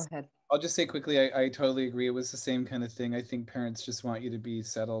 Christopher, go ahead. I'll just say quickly, I totally agree. It was the same kind of thing. I think parents just want you to be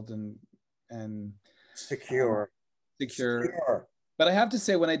settled and secure. Secure. But I have to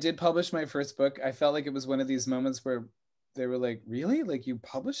say, when I did publish my first book, I felt like it was one of these moments where they were like, really? Like, you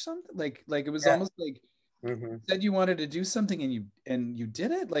published something? Like it was almost like, you said you wanted to do something and you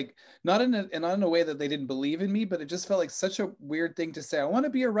did it, like not in a way that they didn't believe in me, but it just felt like such a weird thing to say. I want to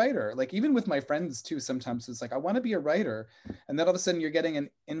be a writer. Like, even with my friends too, sometimes it's like, I want to be a writer, and then all of a sudden you're getting an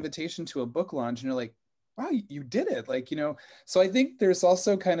invitation to a book launch and you're like, wow, you did it. Like, you know, so I think there's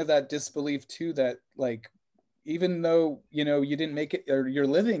also kind of that disbelief too, that like, even though, you know, you didn't make it or you're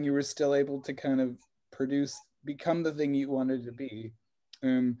living, you were still able to kind of become the thing you wanted to be.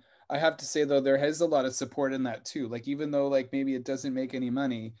 I have to say, though, there is a lot of support in that too. Like, even though like maybe it doesn't make any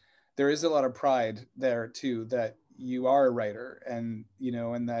money, there is a lot of pride there too, that you are a writer, and, you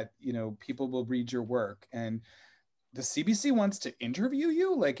know, and that, you know, people will read your work, and the CBC wants to interview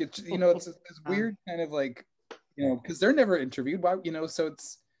you. Like, it's, you know, it's this weird kind of like, you know, because they're never interviewed. Why, you know, so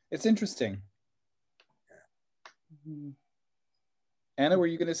it's interesting. Anna, were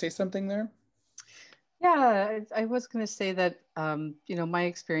you going to say something there? Yeah, I was going to say that, you know, my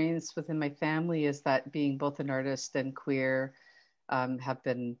experience within my family is that being both an artist and queer have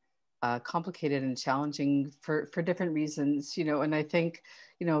been complicated and challenging for different reasons, you know, and I think,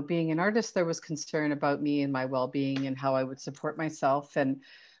 you know, being an artist, there was concern about me and my well-being and how I would support myself. And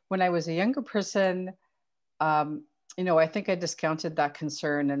when I was a younger person, you know, I think I discounted that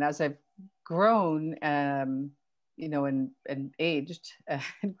concern. And as I've grown, you know, and aged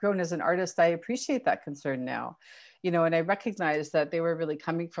and grown as an artist, I appreciate that concern now, you know, and I recognize that they were really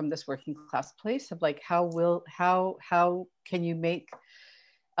coming from this working class place of like, how can you make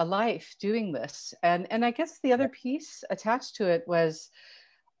a life doing this? And I guess the other piece attached to it was,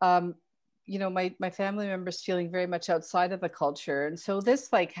 you know, my family members feeling very much outside of the culture. And so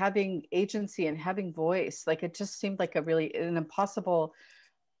this, like, having agency and having voice, like, it just seemed like an impossible,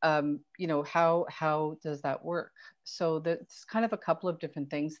 you know, how does that work? So there's kind of a couple of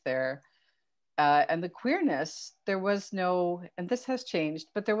different things there. And the queerness, there was no, and this has changed,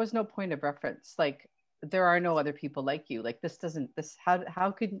 but there was no point of reference. Like, there are no other people like you. Like,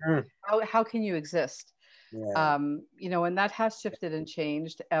 how can you exist? Yeah. You know, and that has shifted and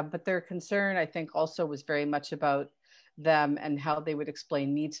changed. But their concern, I think, also was very much about them and how they would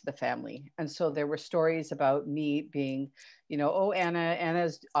explain me to the family. And so there were stories about me being, you know, oh,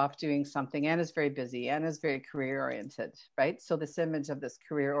 Anna's off doing something. Anna's very busy. Anna's very career oriented, right? So this image of this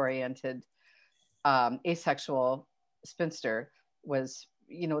career oriented, asexual spinster was,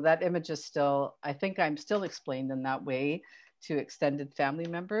 you know, that image is still, I think I'm still explained in that way to extended family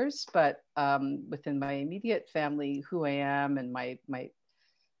members, but within my immediate family, who I am and my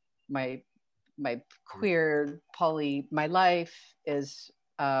queer my life is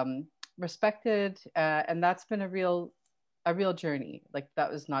respected, and that's been a real journey. Like,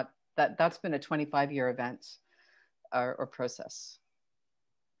 that's been a 25-year event or process.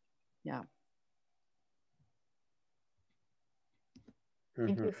 Yeah.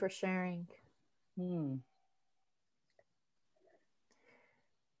 Thank you for sharing.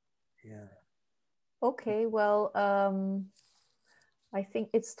 Yeah. Okay, well, I think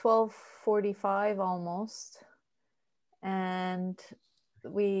it's 12:45 almost, and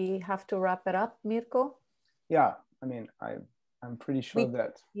we have to wrap it up, Mirko. Yeah, I mean, I'm pretty sure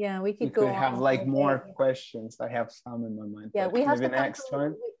that we could have like more questions. I have some in my mind. Yeah, we have to next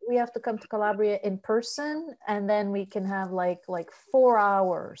time. We have to come to Calabria in person, and then we can have like 4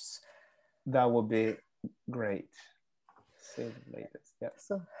 hours. That would be great. say the latest. Yeah.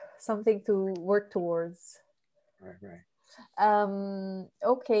 So something to work towards. Right.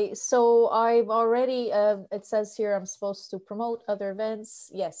 Okay, so I've already, it says here I'm supposed to promote other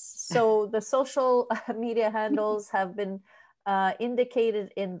events. Yes, so the social media handles have been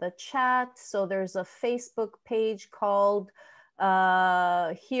indicated in the chat. So there's a Facebook page called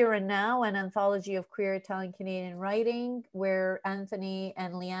Here and Now, an anthology of queer Italian Canadian writing, where Anthony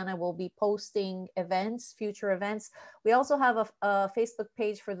and Liana will be posting events, future events. We also have a Facebook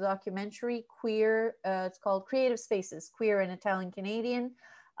page for the documentary Queer. It's called Creative Spaces, Queer and Italian Canadian.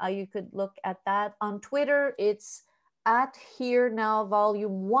 You could look at that. On Twitter, it's at Here Now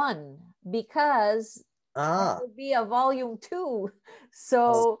Volume 1, because there will be a Volume 2.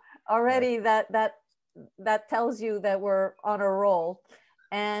 So already that tells you that we're on a roll.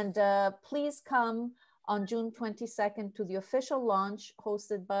 And please come on June 22nd to the official launch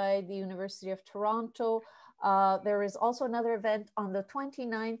hosted by the University of Toronto. There is also another event on the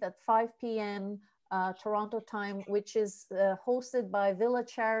 29th at 5 p.m. Toronto time, which is hosted by Villa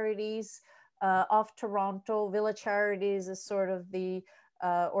Charities of Toronto. Villa Charities is sort of the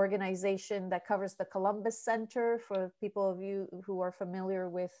organization that covers the Columbus Center, for people of you who are familiar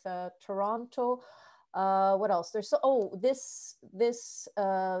with Toronto. What else? There's this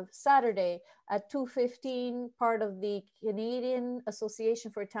Saturday at 2:15, part of the Canadian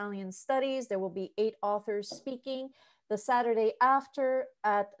Association for Italian Studies. There will be 8 authors speaking. The Saturday after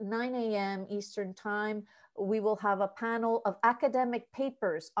at 9 a.m. Eastern Time, we will have a panel of academic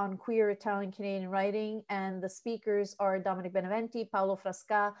papers on queer Italian Canadian writing, and the speakers are Dominic Beneventi, Paolo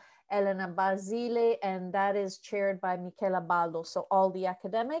Frasca, Elena Basile, and that is chaired by Michela Baldo. So all the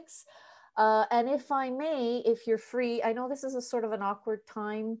academics. And if I may, if you're free, I know this is a sort of an awkward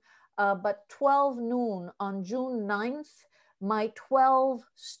time, but 12 noon on June 9th, my 12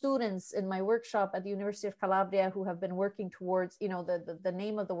 students in my workshop at the University of Calabria who have been working towards, the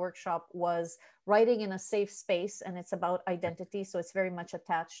name of the workshop was Writing in a Safe Space, and it's about identity. So it's very much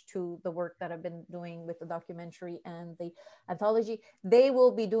attached to the work that I've been doing with the documentary and the anthology. They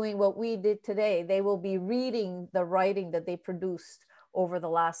will be doing what we did today. They will be reading the writing that they produced over the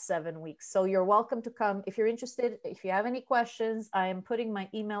last 7 weeks. So you're welcome to come. If you're interested, if you have any questions, I am putting my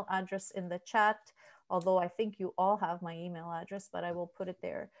email address in the chat, although I think you all have my email address, but I will put it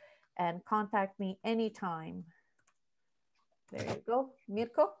there, and contact me anytime. There you go.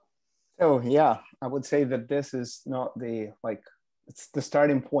 Mirko? So yeah, I would say that this is not the, it's the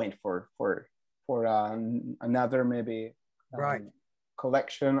starting point for another maybe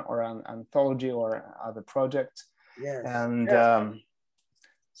collection or an anthology or other project. Yes. And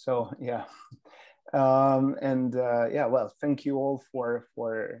so yeah, well, thank you all for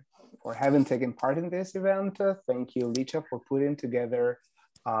having taken part in this event. Thank you, Licia, for putting together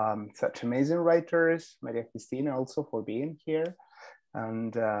such amazing writers. Maria Cristina also for being here,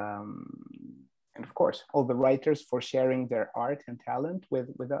 and of course all the writers for sharing their art and talent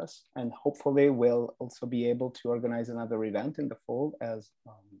with us. And hopefully we'll also be able to organize another event in the fall as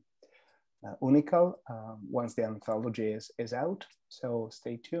Unical once the anthology is out. So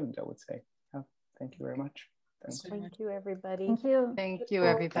stay tuned, I would say. Thank you very much. Thanks. Thank you, everybody. Thank you. Thank you,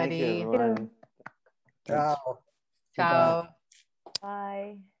 everybody. Thank you, everyone. Ciao. Ciao.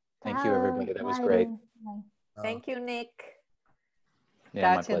 Bye. Thank you, everybody. That was great. Bye. Thank you, Nick. Yeah,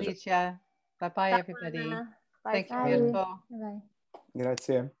 my Grazie, pleasure. Licia. Bye-bye, everybody. Anna. Bye. Thank you, Bye. Mirko. Bye.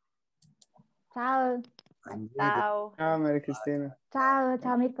 Grazie. Ciao. Ciao. Ciao, Maria Cristina. Ciao,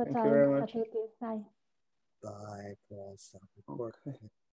 ciao Mirko, Thank you ciao very a much. tutti. Bye. Bye, Paul. Okay.